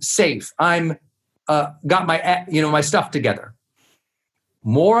 safe. I'm got my stuff together.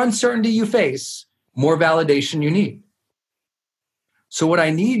 More uncertainty you face, more validation you need. So what I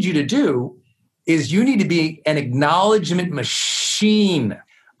need you to do is you need to be an acknowledgement machine.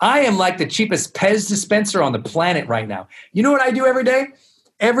 I am like the cheapest Pez dispenser on the planet right now. You know what I do every day?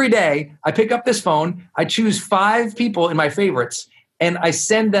 Every day, I pick up this phone, I choose 5 people in my favorites, and I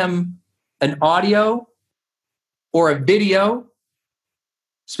send them an audio or a video,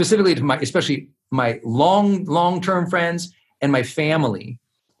 specifically to especially my long-term friends and my family.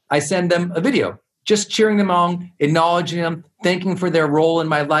 I send them a video, just cheering them on, acknowledging them, thanking for their role in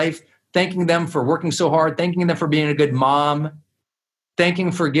my life, thanking them for working so hard, thanking them for being a good mom,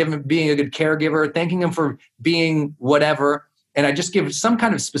 thanking for being a good caregiver, thanking them for being whatever. And I just give some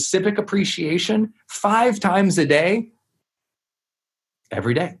kind of specific appreciation 5 times a day,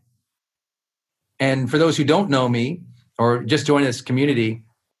 every day. And for those who don't know me or just join this community,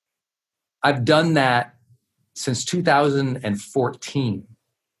 I've done that since 2014,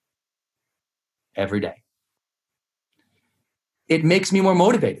 every day. It makes me more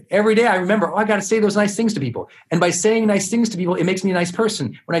motivated. Every day I remember, I got to say those nice things to people. And by saying nice things to people, it makes me a nice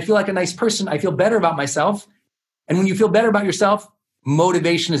person. When I feel like a nice person, I feel better about myself. And when you feel better about yourself,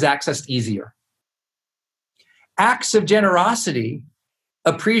 motivation is accessed easier. Acts of generosity,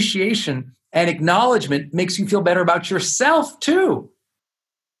 appreciation, and acknowledgement makes you feel better about yourself too.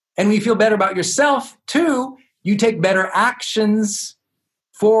 And when you feel better about yourself too, you take better actions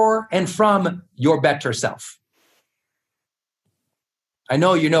for and from your better self. I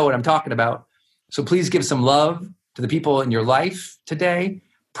know you know what I'm talking about. So please give some love to the people in your life today.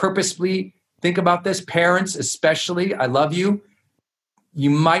 Purposefully think about this. Parents especially, I love you. You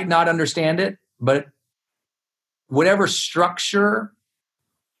might not understand it, but whatever structure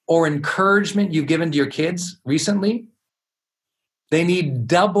or encouragement you've given to your kids recently, they need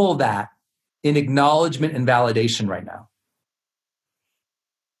double that in acknowledgement and validation right now.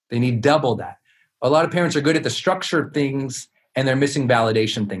 They need double that. A lot of parents are good at the structured things and they're missing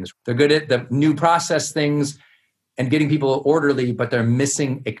validation things. They're good at the new process things and getting people orderly, but they're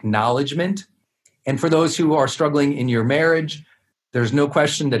missing acknowledgement. And for those who are struggling in your marriage, there's no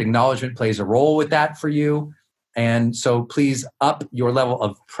question that acknowledgement plays a role with that for you. And so please up your level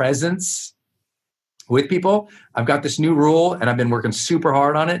of presence with people. I've got this new rule and I've been working super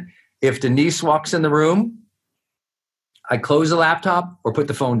hard on it. If Denise walks in the room, I close the laptop or put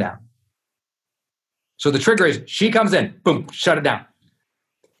the phone down. So the trigger is she comes in, boom, shut it down.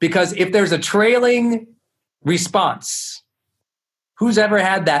 Because if there's a trailing response, who's ever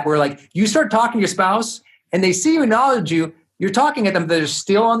had that where like you start talking to your spouse and they see you acknowledge you, you're talking at them, they're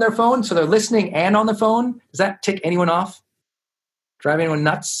still on their phone, so they're listening and on the phone. Does that tick anyone off? Drive anyone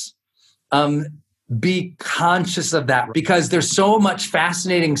nuts? Be conscious of that because there's so much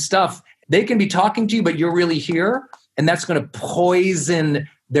fascinating stuff. They can be talking to you, but you're really here. And that's going to poison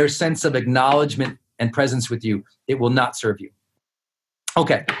their sense of acknowledgement and presence with you. It will not serve you.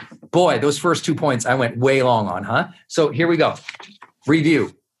 Okay. Boy, those first 2 points I went way long on, huh? So here we go.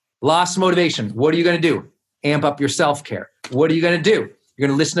 Review. Lost motivation. What are you going to do? Amp up your self-care. What are you going to do? You're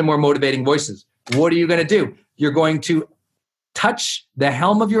going to listen to more motivating voices. What are you going to do? You're going to touch the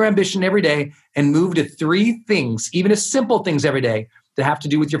helm of your ambition every day and move to 3 things, even as simple things every day that have to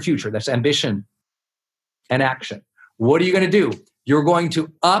do with your future. That's ambition and action. What are you going to do? You're going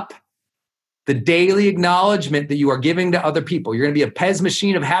to up the daily acknowledgement that you are giving to other people. You're going to be a Pez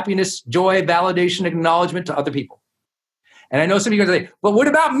machine of happiness, joy, validation, acknowledgement to other people. And I know some of you are going to say, but what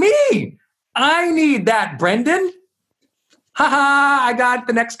about me? I need that, Brendan. I got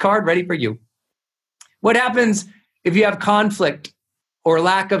the next card ready for you. What happens if you have conflict or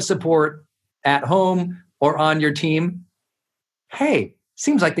lack of support at home or on your team? Hey,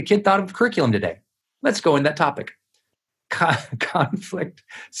 seems like the kid thought of curriculum today. Let's go in that topic. Conflict,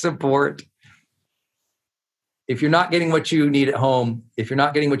 support. If you're not getting what you need at home, if you're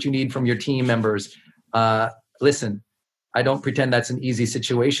not getting what you need from your team members, listen, I don't pretend that's an easy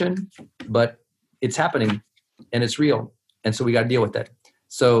situation, but it's happening and it's real. And so we got to deal with that.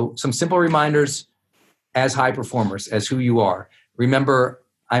 So some simple reminders as high performers, as who you are. Remember,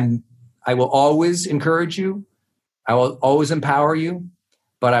 I will always encourage you. I will always empower you,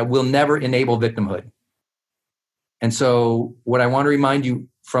 but I will never enable victimhood. And so what I want to remind you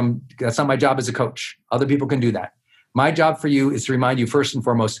from, that's not my job as a coach. Other people can do that. My job for you is to remind you first and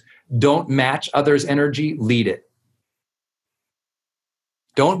foremost, don't match others' energy, lead it.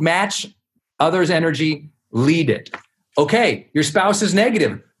 Don't match others' energy, lead it. Okay, your spouse is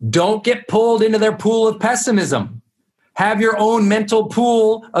negative. Don't get pulled into their pool of pessimism. Have your own mental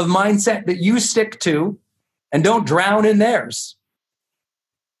pool of mindset that you stick to and don't drown in theirs.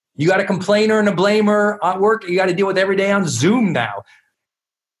 You got a complainer and a blamer at work you got to deal with every day on Zoom now.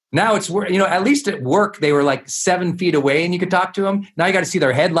 Now it's, at least at work, they were like 7 feet away and you could talk to them. Now you got to see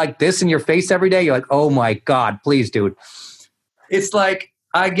their head like this in your face every day. You're like, oh my God, please, dude. It's like,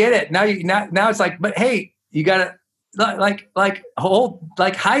 I get it. Now it's like, but hey, you got to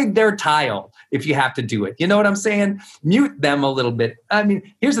hide their tile if you have to do it. You know what I'm saying? Mute them a little bit. I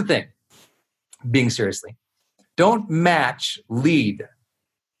mean, here's the thing, being seriously, don't match, lead.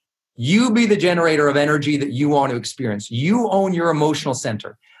 You be the generator of energy that you want to experience. You own your emotional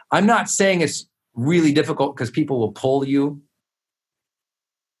center. I'm not saying it's really difficult because people will pull you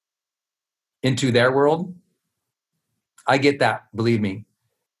into their world. I get that, believe me.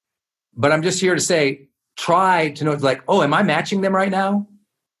 But I'm just here to say, try to know, like, oh, am I matching them right now?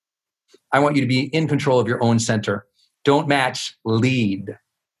 I want you to be in control of your own center. Don't match, lead.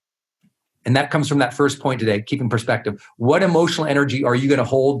 And that comes from that first point today, keep in perspective. What emotional energy are you going to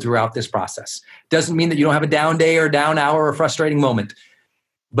hold throughout this process? Doesn't mean that you don't have a down day or a down hour or a frustrating moment,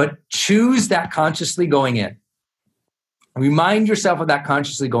 but choose that consciously going in. Remind yourself of that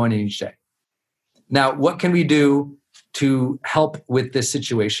consciously going in each day. Now, what can we do to help with this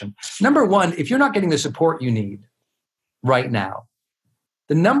situation? Number one, if you're not getting the support you need right now,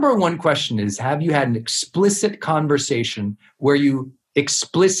 the number one question is, have you had an explicit conversation where you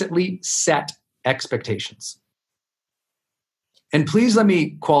explicitly set expectations? And please let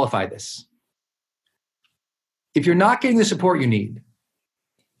me qualify this. If you're not getting the support you need,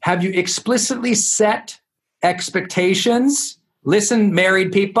 have you explicitly set expectations? Listen,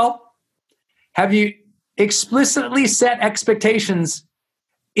 married people, have you explicitly set expectations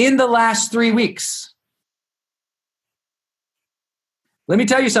in the last 3 weeks? Let me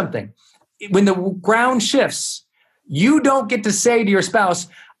tell you something. When the ground shifts, you don't get to say to your spouse,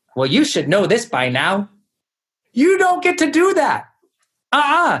 well, you should know this by now. You don't get to do that.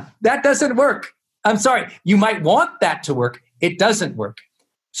 That doesn't work. I'm sorry. You might want that to work. It doesn't work.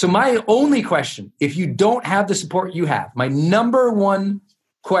 So my only question, if you don't have the support you have, my number one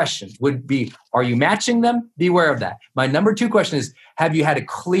question would be, are you matching them? Beware of that. My number two question is, have you had a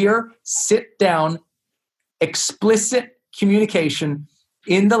clear, sit down, explicit communication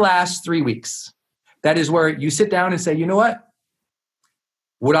in the last 3 weeks? That is where you sit down and say, you know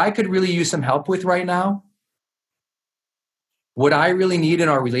what I could really use some help with right now, what I really need in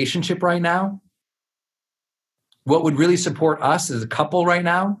our relationship right now, what would really support us as a couple right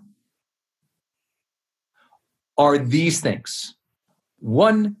now are these things.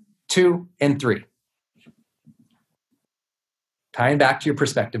 1, 2, and 3. Tying back to your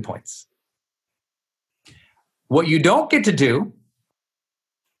perspective points. What you don't get to do,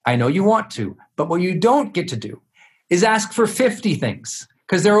 I know you want to, but what you don't get to do is ask for 50 things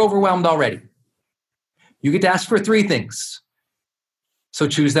because they're overwhelmed already. You get to ask for 3 things. So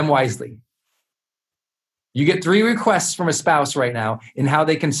choose them wisely. You get 3 requests from a spouse right now in how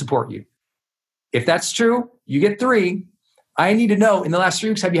they can support you. If that's true, you get 3. I need to know, in the last 3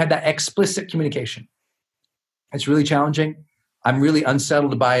 weeks, have you had that explicit communication? It's really challenging. I'm really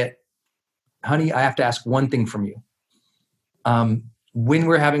unsettled by it. Honey, I have to ask one thing from you. When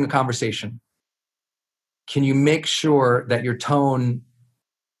we're having a conversation, can you make sure that your tone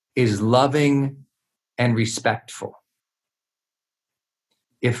is loving and respectful?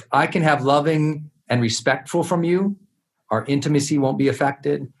 If I can have loving and respectful from you, our intimacy won't be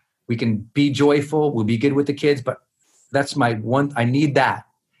affected. We can be joyful. We'll be good with the kids, but that's my one. I need that.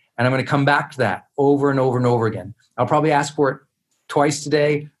 And I'm going to come back to that over and over and over again. I'll probably ask for it twice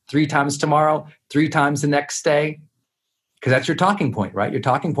today, 3 times tomorrow, 3 times the next day, because that's your talking point, right? Your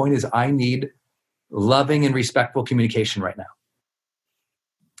talking point is, I need loving and respectful communication right now.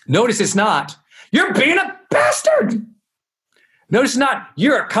 Notice it's not, you're being a bastard. Notice it's not,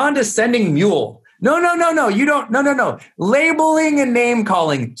 you're a condescending mule. No. You don't. No. Labeling and name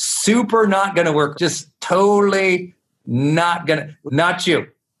calling, super not going to work. Just totally not you.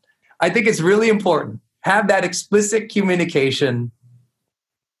 I think it's really important. Have that explicit communication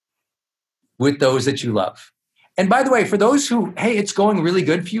with those that you love. And by the way, for those who, hey, it's going really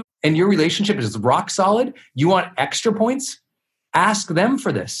good for you and your relationship is rock solid, you want extra points, ask them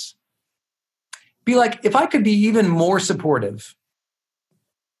for this. Be like, if I could be even more supportive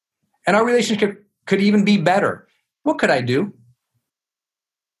and our relationship could even be better, what could I do?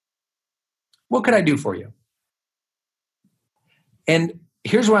 What could I do for you? And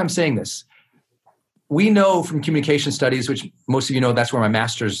here's why I'm saying this. We know from communication studies, which most of you know, that's where my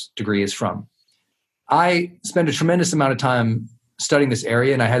master's degree is from. I spent a tremendous amount of time studying this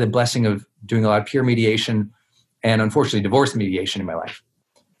area, and I had the blessing of doing a lot of peer mediation and unfortunately divorce mediation in my life.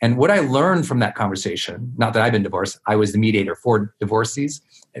 And what I learned from that conversation, not that I've been divorced, I was the mediator for divorcees,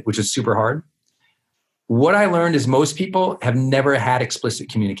 which is super hard. what I learned is most people have never had explicit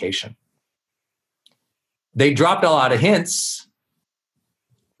communication. They dropped a lot of hints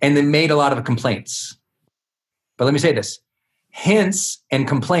and they made a lot of complaints. But let me say this, hints and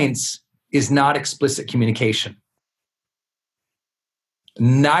complaints is not explicit communication.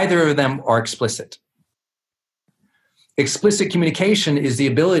 Neither of them are explicit. Explicit communication is the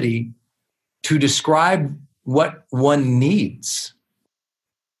ability to describe what one needs.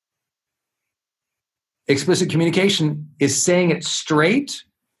 Explicit communication is saying it straight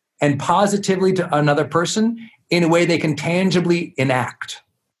and positively to another person in a way they can tangibly enact.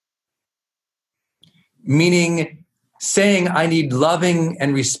 Meaning, saying I need loving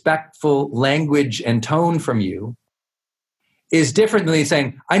and respectful language and tone from you is different than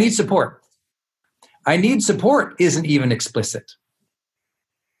saying I need support. I need support isn't even explicit.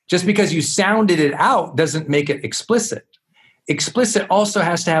 Just because you sounded it out doesn't make it explicit. Explicit also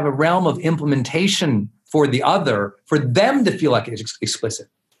has to have a realm of implementation for the other, for them to feel like it's explicit,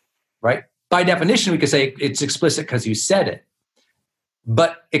 right? By definition, we could say it's explicit because you said it.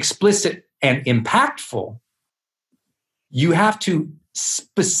 But explicit and impactful, you have to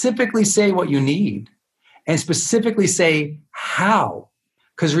specifically say what you need and specifically say how.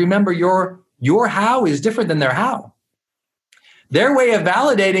 Because remember, your how is different than their how. Their way of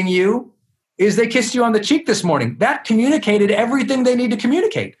validating you is they kissed you on the cheek this morning. That communicated everything they need to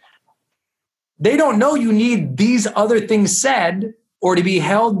communicate. They don't know you need these other things said or to be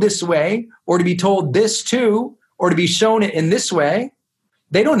held this way or to be told this too or to be shown it in this way.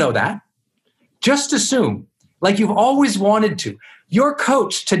 They don't know that. Just assume, like you've always wanted to. Your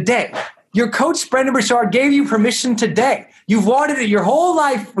coach today, your coach, Brendan Burchard, gave you permission today. You've wanted it your whole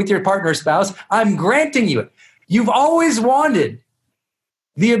life with your partner or spouse. I'm granting you it. You've always wanted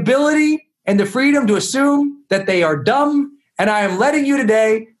the ability and the freedom to assume that they are dumb, and I am letting you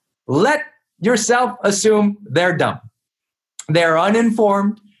today let yourself assume they're dumb. They're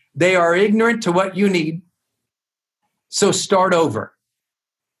uninformed. They are ignorant to what you need. So start over.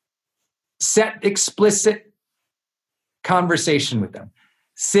 Set explicit conversation with them.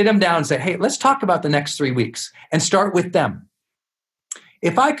 Sit them down and say, hey, let's talk about the next 3 weeks and start with them.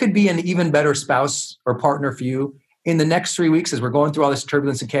 If I could be an even better spouse or partner for you in the next 3 weeks as we're going through all this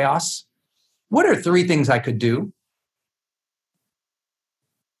turbulence and chaos, what are 3 things I could do?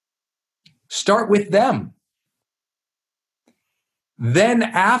 Start with them. Then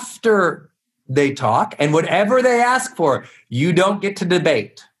after they talk, and whatever they ask for, you don't get to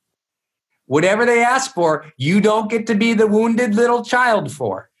debate. Whatever they ask for, you don't get to be the wounded little child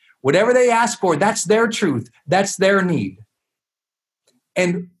for. Whatever they ask for, that's their truth. That's their need.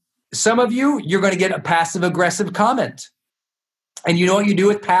 And some of you, you're going to get a passive-aggressive comment. And you know what you do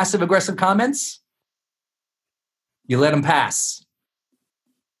with passive-aggressive comments? You let them pass.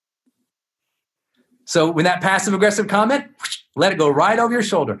 So when that passive-aggressive comment, let it go right over your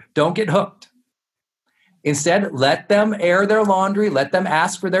shoulder. Don't get hooked. Instead, let them air their laundry. Let them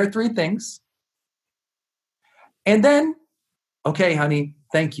ask for their 3 things. And then, okay, honey,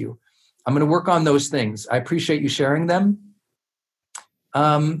 thank you. I'm going to work on those things. I appreciate you sharing them.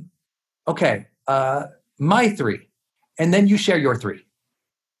 Okay, my 3. And then you share your 3.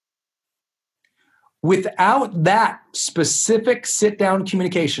 Without that specific sit-down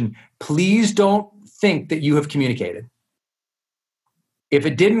communication, please don't think that you have communicated. If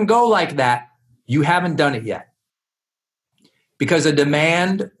it didn't go like that, you haven't done it yet. Because a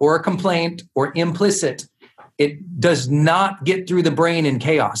demand or a complaint or implicit, it does not get through the brain in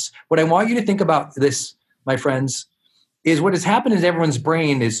chaos. What I want you to think about this, my friends, is what has happened in everyone's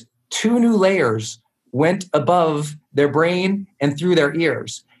brain is 2 new layers went above their brain and through their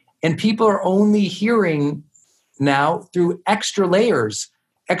ears. And people are only hearing now through extra layers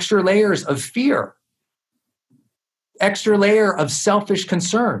of fear, extra layer of selfish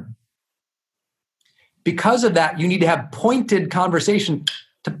concern. Because of that, you need to have pointed conversation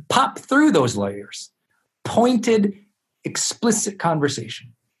to pop through those layers. Pointed, explicit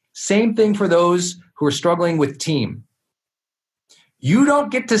conversation. Same thing for those who are struggling with team. You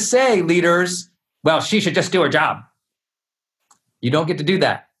don't get to say, leaders, well, she should just do her job. You don't get to do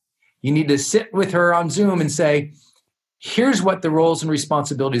that. You need to sit with her on Zoom and say, here's what the roles and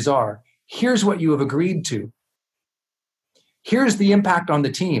responsibilities are. Here's what you have agreed to. Here's the impact on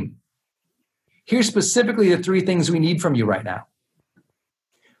the team. Here's specifically the 3 things we need from you right now.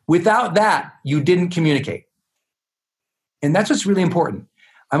 Without that, you didn't communicate. And that's what's really important.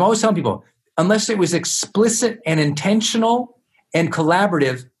 I'm always telling people, unless it was explicit and intentional and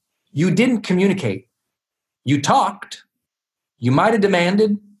collaborative, you didn't communicate. You talked. You might have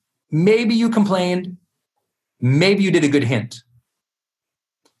demanded. Maybe you complained. Maybe you did a good hint.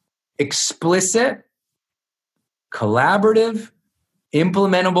 Explicit collaborative,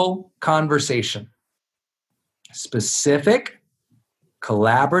 implementable conversation. Specific,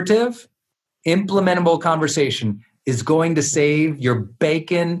 collaborative, implementable conversation is going to save your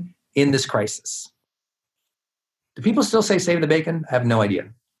bacon in this crisis. Do people still say save the bacon? I have no idea.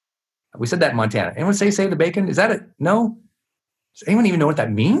 We said that in Montana. Anyone say save the bacon? Is that it? No? Does anyone even know what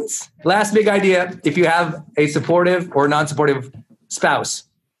that means? Last big idea, if you have a supportive or non-supportive spouse,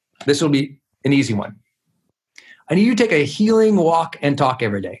 this will be an easy one. I need you to take a healing walk and talk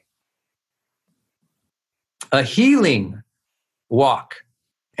every day. A healing walk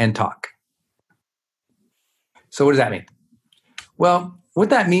and talk. So what does that mean? Well, what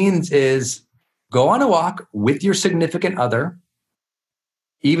that means is go on a walk with your significant other.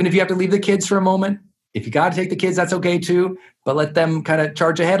 Even if you have to leave the kids for a moment, if you got to take the kids, that's okay too, but let them kind of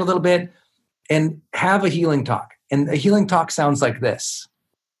charge ahead a little bit and have a healing talk. And a healing talk sounds like this.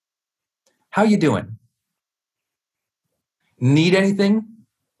 How you doing? Need anything?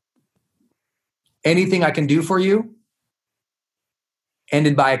 Anything I can do for you?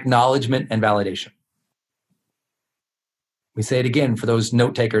 Ended by acknowledgement and validation. We say it again for those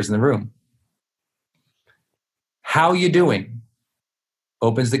note takers in the room. How you doing?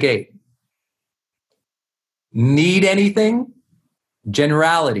 Opens the gate. Need anything?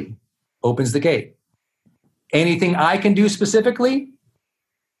 Generality opens the gate. Anything I can do specifically?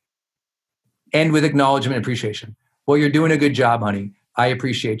 End with acknowledgement and appreciation. Well, you're doing a good job, honey. I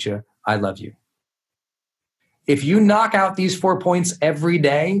appreciate you. I love you. If you knock out these 4 points every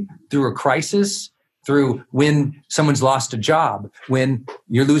day through a crisis, through when someone's lost a job, when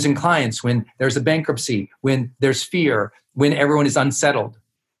you're losing clients, when there's a bankruptcy, when there's fear, when everyone is unsettled.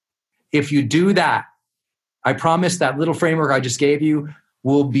 If you do that, I promise that little framework I just gave you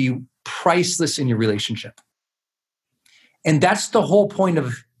will be priceless in your relationship. And that's the whole point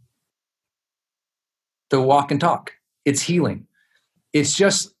of the walk and talk. It's healing. It's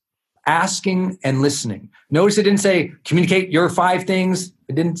just asking and listening. Notice it didn't say communicate your 5 things.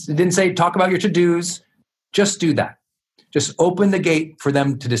 It didn't say talk about your to-dos. Just do that. Just open the gate for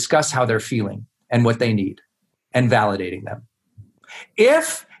them to discuss how they're feeling and what they need and validating them.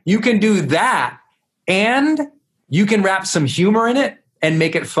 If you can do that and you can wrap some humor in it and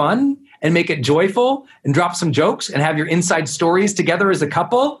make it fun and make it joyful and drop some jokes and have your inside stories together as a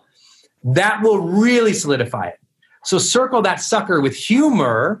couple, that will really solidify it. So circle that sucker with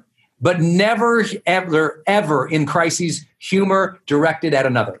humor, but never, ever, ever in crises, humor directed at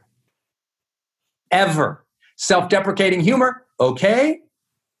another. Ever. Self-deprecating humor, okay.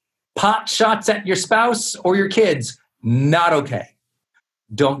 Pot shots at your spouse or your kids, not okay.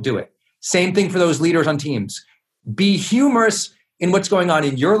 Don't do it. Same thing for those leaders on teams. Be humorous in what's going on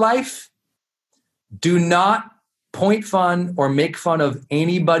in your life. Do not point fun or make fun of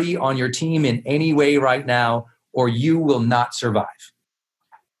anybody on your team in any way right now, or you will not survive.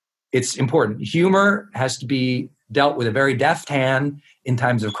 It's important. Humor has to be dealt with a very deft hand in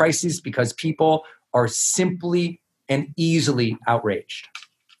times of crisis because people are simply and easily outraged.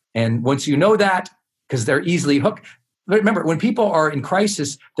 And once you know that, because they're easily hooked, remember, when people are in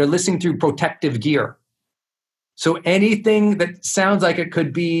crisis, they're listening through protective gear. So anything that sounds like it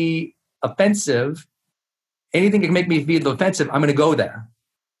could be offensive, anything that can make me feel offensive, I'm going to go there,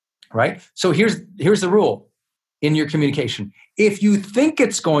 right? So here's the rule in your communication. If you think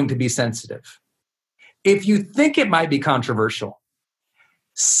it's going to be sensitive, if you think it might be controversial,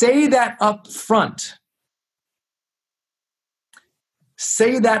 say that up front.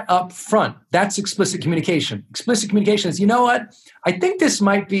 Say that up front. That's explicit communication. Explicit communication is, you know what? I think this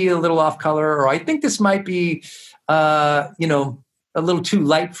might be a little off color, or I think this might be, a little too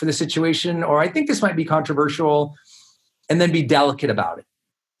light for the situation, or I think this might be controversial, and then be delicate about it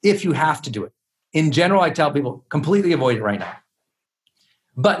if you have to do it. In general, I tell people completely avoid it right now.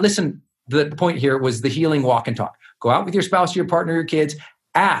 But listen, the point here was the healing walk and talk. Go out with your spouse, your partner, your kids.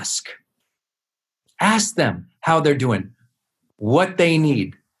 Ask them how they're doing, what they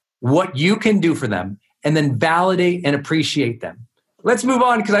need, what you can do for them, and then validate and appreciate them. Let's move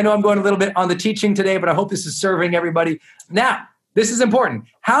on because I know I'm going a little bit on the teaching today, but I hope this is serving everybody. Now, this is important.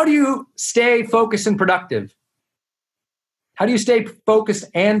 How do you stay focused and productive? How do you stay focused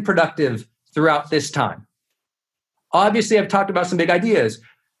and productive throughout this time? Obviously, I've talked about some big ideas.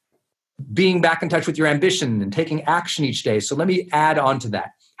 Being back in touch with your ambition and taking action each day. So let me add on to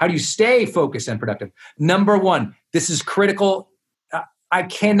that. How do you stay focused and productive? Number 1, this is critical. I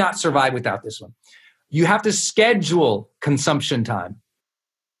cannot survive without this one. You have to schedule consumption time.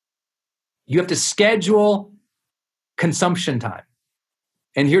 You have to schedule consumption time.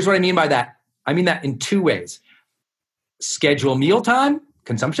 And here's what I mean by that. I mean that in 2 ways. Schedule mealtime,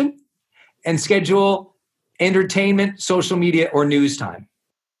 consumption, and schedule entertainment, social media, or news time.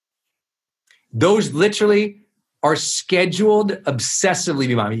 Those literally are scheduled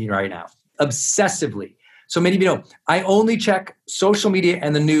obsessively by me right now. Obsessively. So many of you know, I only check social media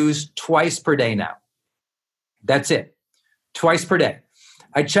and the news twice per day now. That's it. Twice per day.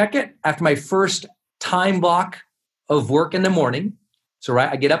 I check it after my first time block of work in the morning. So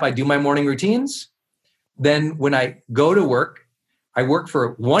I get up, I do my morning routines. Then when I go to work, I work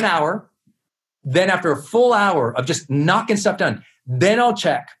for 1 hour. Then after a full hour of just knocking stuff done, then I'll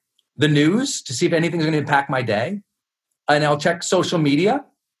check the news to see if anything's going to impact my day. And I'll check social media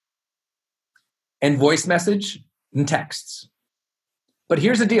and voice message and texts. But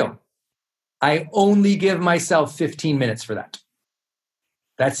here's the deal. I only give myself 15 minutes for that.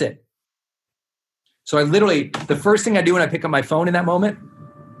 That's it. So I literally, the first thing I do when I pick up my phone in that moment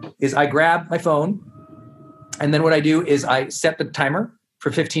is I grab my phone. And then what I do is I set the timer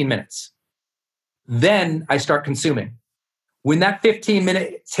for 15 minutes. Then I start consuming. When that 15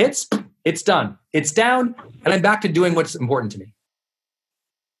 minutes hits, it's done. It's down, and I'm back to doing what's important to me.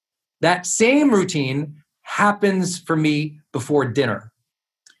 That same routine happens for me before dinner.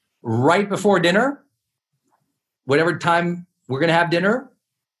 Right before dinner, whatever time we're going to have dinner,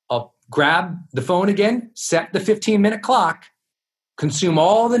 I'll grab the phone again, set the 15-minute clock, consume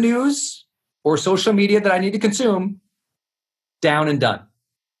all the news or social media that I need to consume, down and done.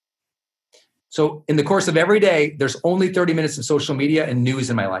 So in the course of every day, there's only 30 minutes of social media and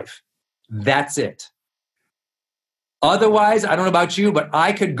news in my life. That's it. Otherwise, I don't know about you, but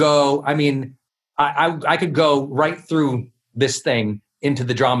I could go, I could go right through this thing into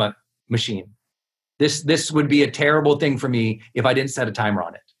the drama machine. This would be a terrible thing for me if I didn't set a timer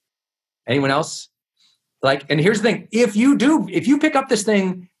on it. Anyone else? And here's the thing, if you pick up this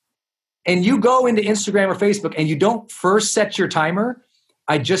thing and you go into Instagram or Facebook and you don't first set your timer,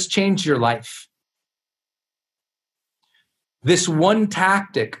 I just changed your life. This one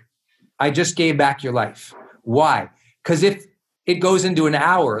tactic, I just gave back your life. Why? Because if it goes into an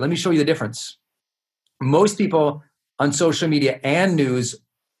hour, let me show you the difference. Most people on social media and news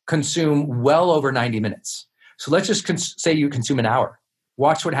consume well over 90 minutes. So let's just say you consume an hour.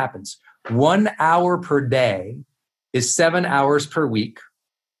 Watch what happens. 1 hour per day is 7 hours per week.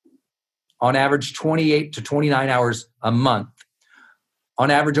 On average, 28 to 29 hours a month. On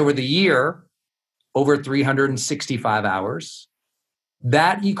average over the year, over 365 hours.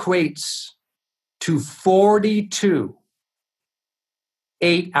 That equates to 42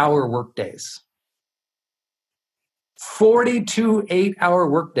 8-hour workdays. 42 8-hour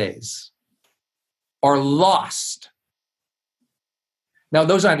workdays are lost. Now,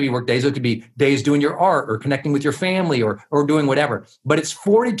 those don't have to be work days. It could be days doing your art or connecting with your family or doing whatever. But it's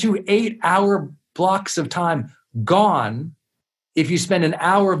 42 8-hour blocks of time gone if you spend an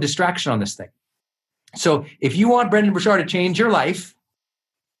hour of distraction on this thing. So if you want Brendon Burchard to change your life,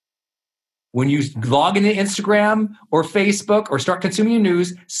 when you log into Instagram or Facebook or start consuming your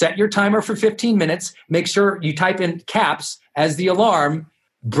news, set your timer for 15 minutes. Make sure you type in caps as the alarm.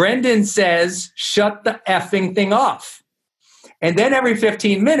 Brendon says, shut the effing thing off. And then every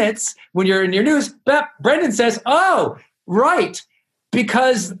 15 minutes, when you're in your news, Brendon says, oh, right.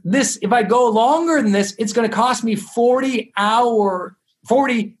 Because if I go longer than this, it's going to cost me 40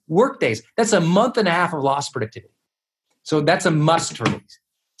 work days. That's a month and a half of lost productivity. So that's a must for me.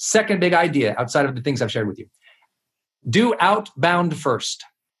 Second big idea outside of the things I've shared with you. Do outbound first.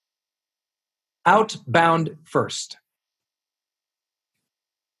 Outbound first.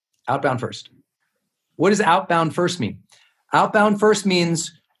 Outbound first. What does outbound first mean? Outbound first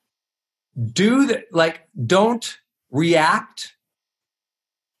means don't react,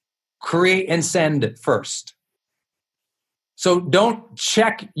 create and send first. So don't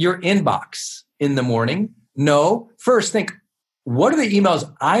check your inbox in the morning. No, first think, what are the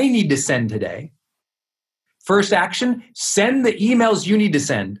emails I need to send today? First action, send the emails you need to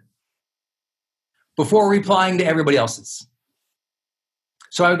send before replying to everybody else's.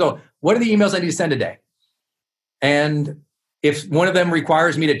 So I would go, what are the emails I need to send today? And if one of them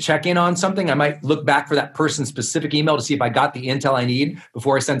requires me to check in on something, I might look back for that person's specific email to see if I got the intel I need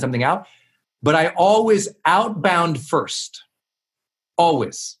before I send something out. But I always outbound first.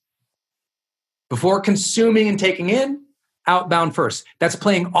 Always. Before consuming and taking in, outbound first. That's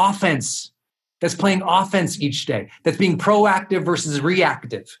playing offense. That's playing offense each day. That's being proactive versus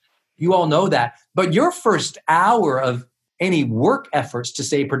reactive. You all know that. But your first hour of any work efforts to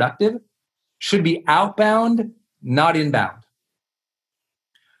stay productive should be outbound, not inbound.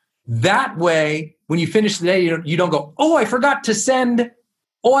 That way, when you finish the day, you don't go, oh, I forgot to send.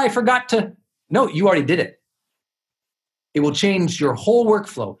 Oh, I forgot to. No, you already did it. It will change your whole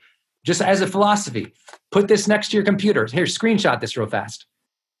workflow. Just as a philosophy, put this next to your computer. Here, screenshot this real fast.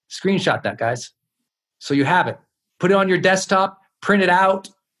 Screenshot that, guys. So you have it. Put it on your desktop, print it out,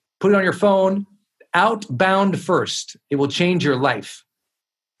 put it on your phone. Outbound first. It will change your life.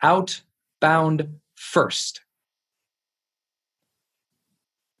 Outbound first.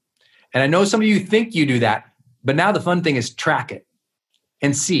 And I know some of you think you do that, but now the fun thing is track it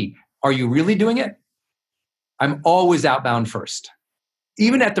and see, are you really doing it? I'm always outbound first.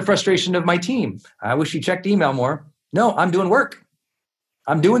 Even at the frustration of my team. I wish you checked email more. No, I'm doing work.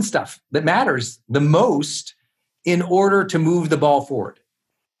 I'm doing stuff that matters the most in order to move the ball forward.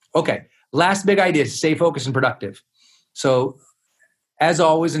 Okay, last big idea is stay focused and productive. So as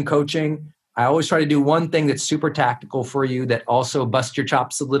always in coaching, I always try to do one thing that's super tactical for you that also busts your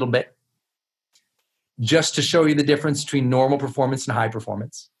chops a little bit, just to show you the difference between normal performance and high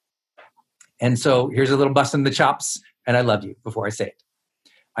performance. And so here's a little bust in the chops, and I love you before I say it.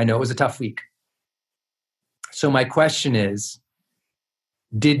 I know it was a tough week. So my question is,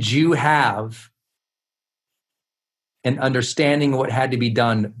 did you have an understanding of what had to be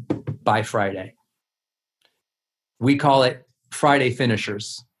done by Friday? We call it Friday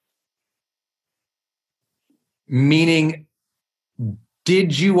finishers. Meaning,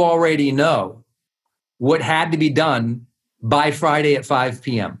 did you already know what had to be done by Friday at 5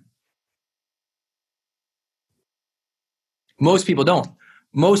 p.m.? Most people don't.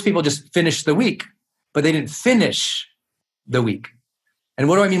 Most people just finish the week, but they didn't finish the week. And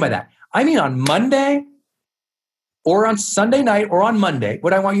what do I mean by that? I mean on Monday or on Sunday night or on Monday,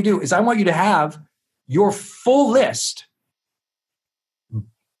 what I want you to do is I want you to have your full list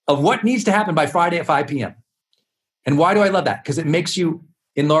of what needs to happen by Friday at 5 p.m. And why do I love that? Because it makes you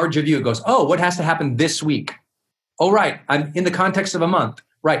enlarge your view. It goes, oh, what has to happen this week? Oh, right. I'm in the context of a month.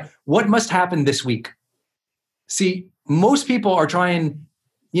 Right. What must happen this week? See, most people are trying,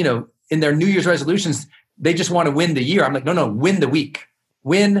 in their New Year's resolutions, they just want to win the year. I'm like, no, win the week.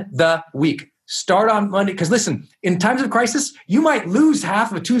 Win the week. Start on Monday. Because listen, in times of crisis, you might lose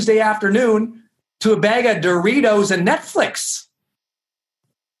half of a Tuesday afternoon to a bag of Doritos and Netflix.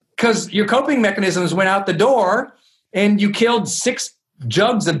 Because your coping mechanisms went out the door and you killed 6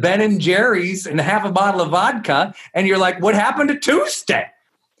 jugs of Ben and Jerry's and half a bottle of vodka. And you're like, what happened to Tuesday?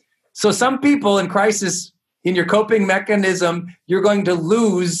 So some people in crisis, in your coping mechanism, you're going to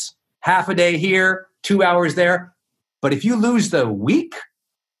lose half a day here, 2 hours there. But if you lose the week,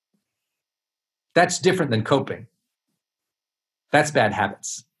 that's different than coping. That's bad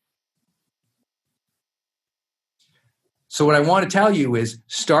habits. So what I want to tell you is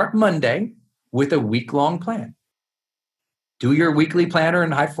start Monday with a week-long plan. Do your weekly planner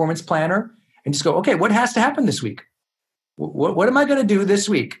and high performance planner and just go, okay, what has to happen this week? What am I going to do this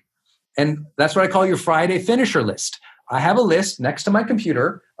week? And that's what I call your Friday finisher list. I have a list next to my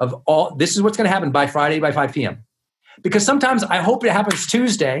computer of all, this is what's going to happen by Friday by 5 p.m. Because sometimes I hope it happens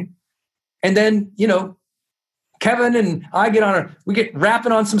Tuesday. And then, Kevin and I we get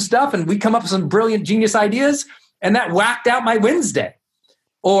rapping on some stuff and we come up with some brilliant genius ideas and that whacked out my Wednesday.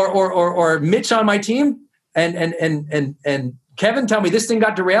 Or Mitch on my team and Kevin tell me this thing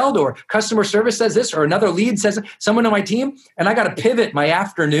got derailed, or customer service says this, or another lead says someone on my team, and I got to pivot my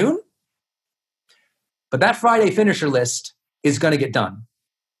afternoon. But that Friday finisher list is going to get done.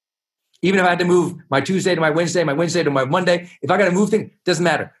 Even if I had to move my Tuesday to my Wednesday to my Monday, if I got to move things, doesn't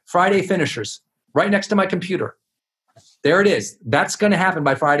matter. Friday finishers, right next to my computer. There it is. That's going to happen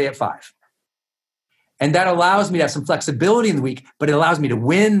by Friday at 5. And that allows me to have some flexibility in the week, but it allows me to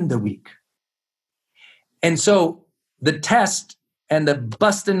win the week. And so the test and the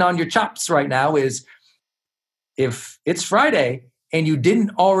busting on your chops right now is if it's Friday and you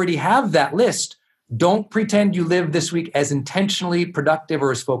didn't already have that list, don't pretend you live this week as intentionally productive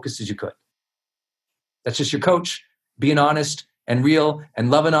or as focused as you could. That's just your coach being honest and real and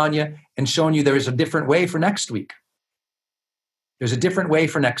loving on you and showing you there is a different way for next week. There's a different way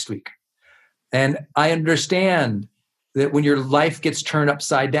for next week. And I understand that when your life gets turned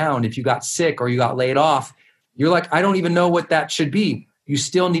upside down, if you got sick or you got laid off, you're like, I don't even know what that should be. You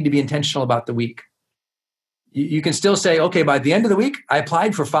still need to be intentional about the week. You can still say, okay, by the end of the week, I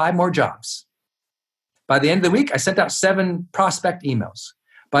applied for 5 more jobs. By the end of the week, I sent out 7 prospect emails.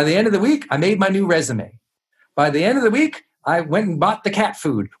 By the end of the week, I made my new resume. By the end of the week, I went and bought the cat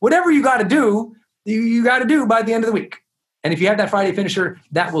food. Whatever you got to do, you got to do by the end of the week. And if you have that Friday finisher,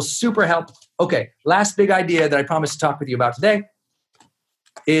 that will super help. Okay, last big idea that I promised to talk with you about today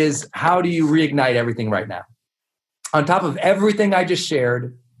is how do you reignite everything right now? On top of everything I just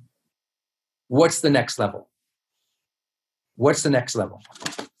shared, what's the next level? What's the next level?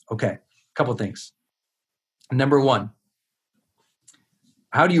 Okay, a couple of things. Number 1,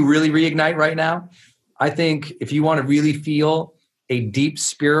 How do you really reignite right now? I think if you want to really feel a deep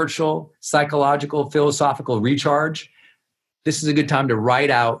spiritual, psychological, philosophical recharge, this is a good time to write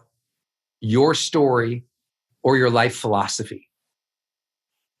out your story or your life philosophy.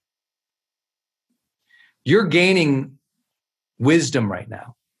 You're gaining wisdom right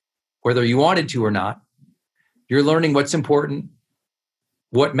now, whether you wanted to or not. You're learning what's important,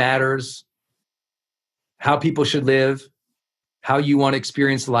 what matters, how people should live, how you want to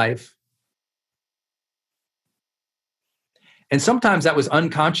experience life. And sometimes that was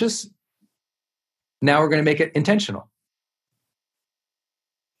unconscious. Now we're going to make it intentional.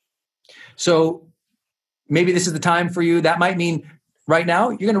 So maybe this is the time for you. That might mean right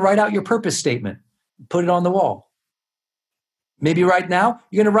now, you're going to write out your purpose statement, put it on the wall. Maybe right now,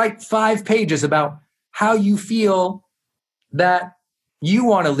 you're going to write 5 pages about how you feel that you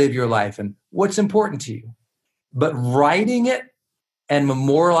want to live your life and what's important to you. But writing it and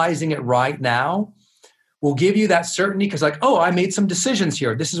memorializing it right now will give you that certainty because like, oh, I made some decisions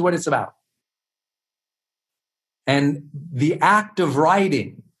here. This is what it's about. And the act of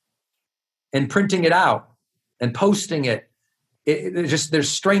writing and printing it out and posting it, there's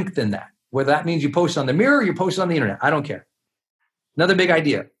strength in that. Whether that means you post it on the mirror or you post it on the internet, I don't care. Another big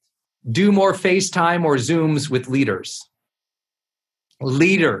idea, do more FaceTime or Zooms with leaders.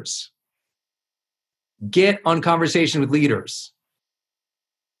 Leaders. Get on conversation with leaders.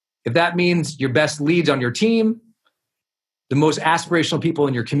 If that means your best leads on your team, the most aspirational people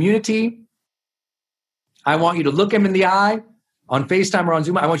in your community, I want you to look them in the eye on FaceTime or on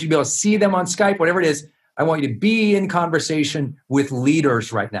Zoom. I want you to be able to see them on Skype, whatever it is. I want you to be in conversation with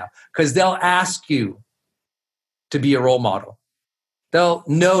leaders right now because they'll ask you to be a role model. They'll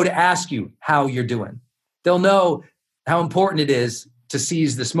know to ask you how you're doing. They'll know how important it is to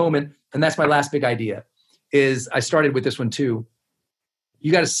seize this moment. And that's my last big idea is I started with this one too.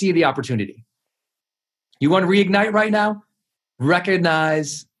 You got to see the opportunity. You want to reignite right now?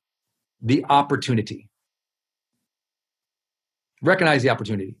 Recognize the opportunity. Recognize the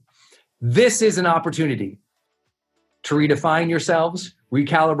opportunity. This is an opportunity to redefine yourselves,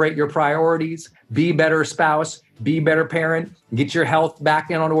 recalibrate your priorities, be a better spouse, be a better parent, get your health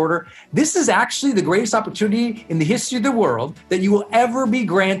back in on order. This is actually the greatest opportunity in the history of the world that you will ever be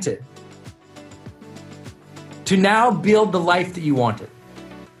granted to now build the life that you wanted.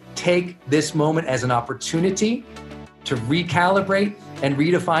 Take this moment as an opportunity to recalibrate and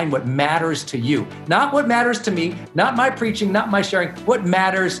redefine what matters to you. Not what matters to me, not my preaching, not my sharing, what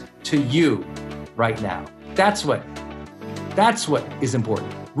matters to you right now. That's what is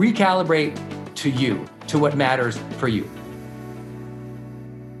important. Recalibrate to you, to what matters for you.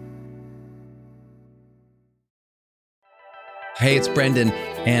 Hey, it's Brendan,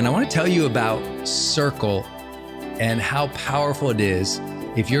 and I want to tell you about Circle and how powerful it is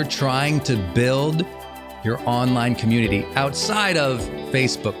if you're trying to build your online community outside of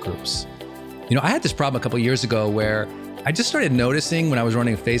Facebook groups. You know, I had this problem a couple of years ago where I just started noticing when I was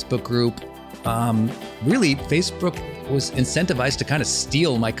running a Facebook group, really Facebook was incentivized to kind of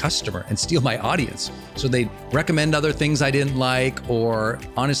steal my customer and steal my audience. So they'd recommend other things I didn't like, or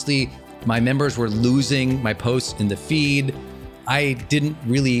honestly, my members were losing my posts in the feed. I didn't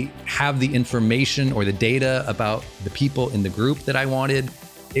really have the information or the data about the people in the group that I wanted.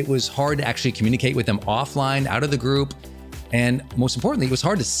 It was hard to actually communicate with them offline, out of the group. And most importantly, it was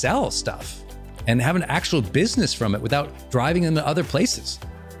hard to sell stuff and have an actual business from it without driving them to other places.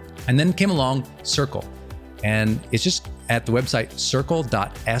 And then came along Circle. And it's just at the website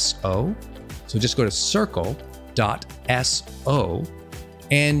circle.so. So just go to circle.so.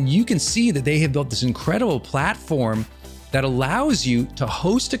 And you can see that they have built this incredible platform that allows you to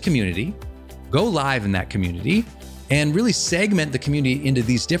host a community, go live in that community, and really segment the community into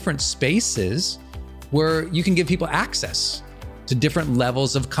these different spaces where you can give people access to different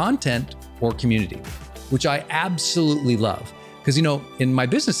levels of content or community, which I absolutely love. Because, you know, in my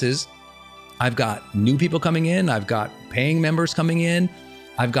businesses, I've got new people coming in, I've got paying members coming in,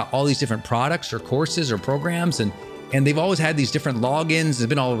 I've got all these different products or courses or programs, and they've always had these different logins. It's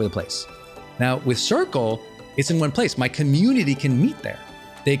been all over the place. Now with Circle, it's in one place. My community can meet there.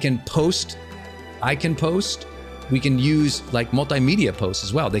 They can post, I can post, we can use like multimedia posts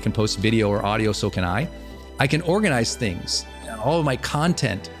as well. They can post video or audio, so can I. I can organize things, all of my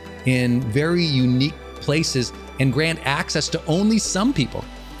content in very unique places and grant access to only some people.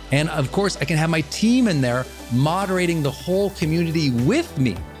 And of course, I can have my team in there moderating the whole community with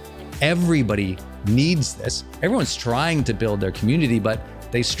me. Everybody needs this. Everyone's trying to build their community, but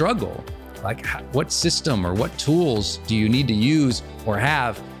they struggle. Like, what system or what tools do you need to use or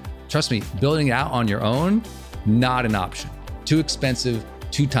have? Trust me, building it out on your own, not an option. Too expensive,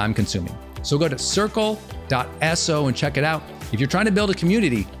 too time consuming. So go to circle.so and check it out. If you're trying to build a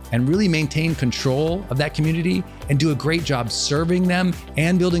community and really maintain control of that community and do a great job serving them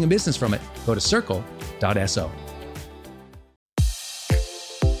and building a business from it, go to circle.so.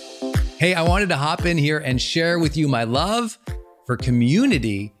 Hey, I wanted to hop in here and share with you my love for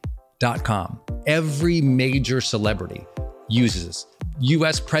community.com. Every major celebrity uses this.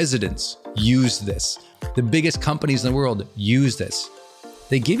 US presidents use this. The biggest companies in the world use this.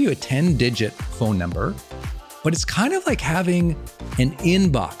 They give you a 10-digit phone number, but it's kind of like having an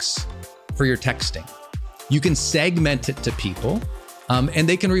inbox for your texting. You can segment it to people, and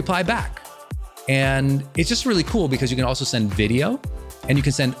they can reply back. And it's just really cool because you can also send video and you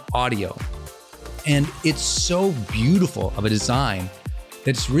can send audio. And it's so beautiful of a design that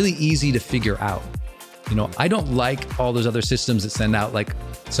it's really easy to figure out. You know, I don't like all those other systems that send out like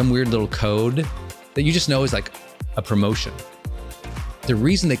some weird little code that you just know is like a promotion. The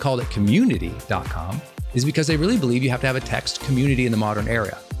reason they called it community.com is because they really believe you have to have a text community in the modern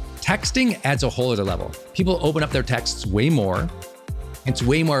era. Texting adds a whole other level. People open up their texts way more. It's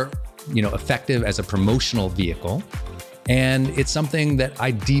way more, effective as a promotional vehicle. And it's something that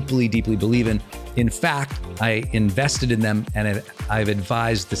I deeply, deeply believe in. In fact, I invested in them and I've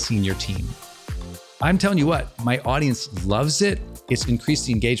advised the senior team. I'm telling you what, my audience loves it. It's increased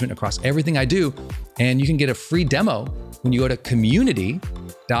the engagement across everything I do. And you can get a free demo when you go to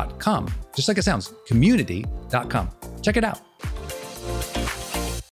community.com. Just like it sounds, community.com. Check it out.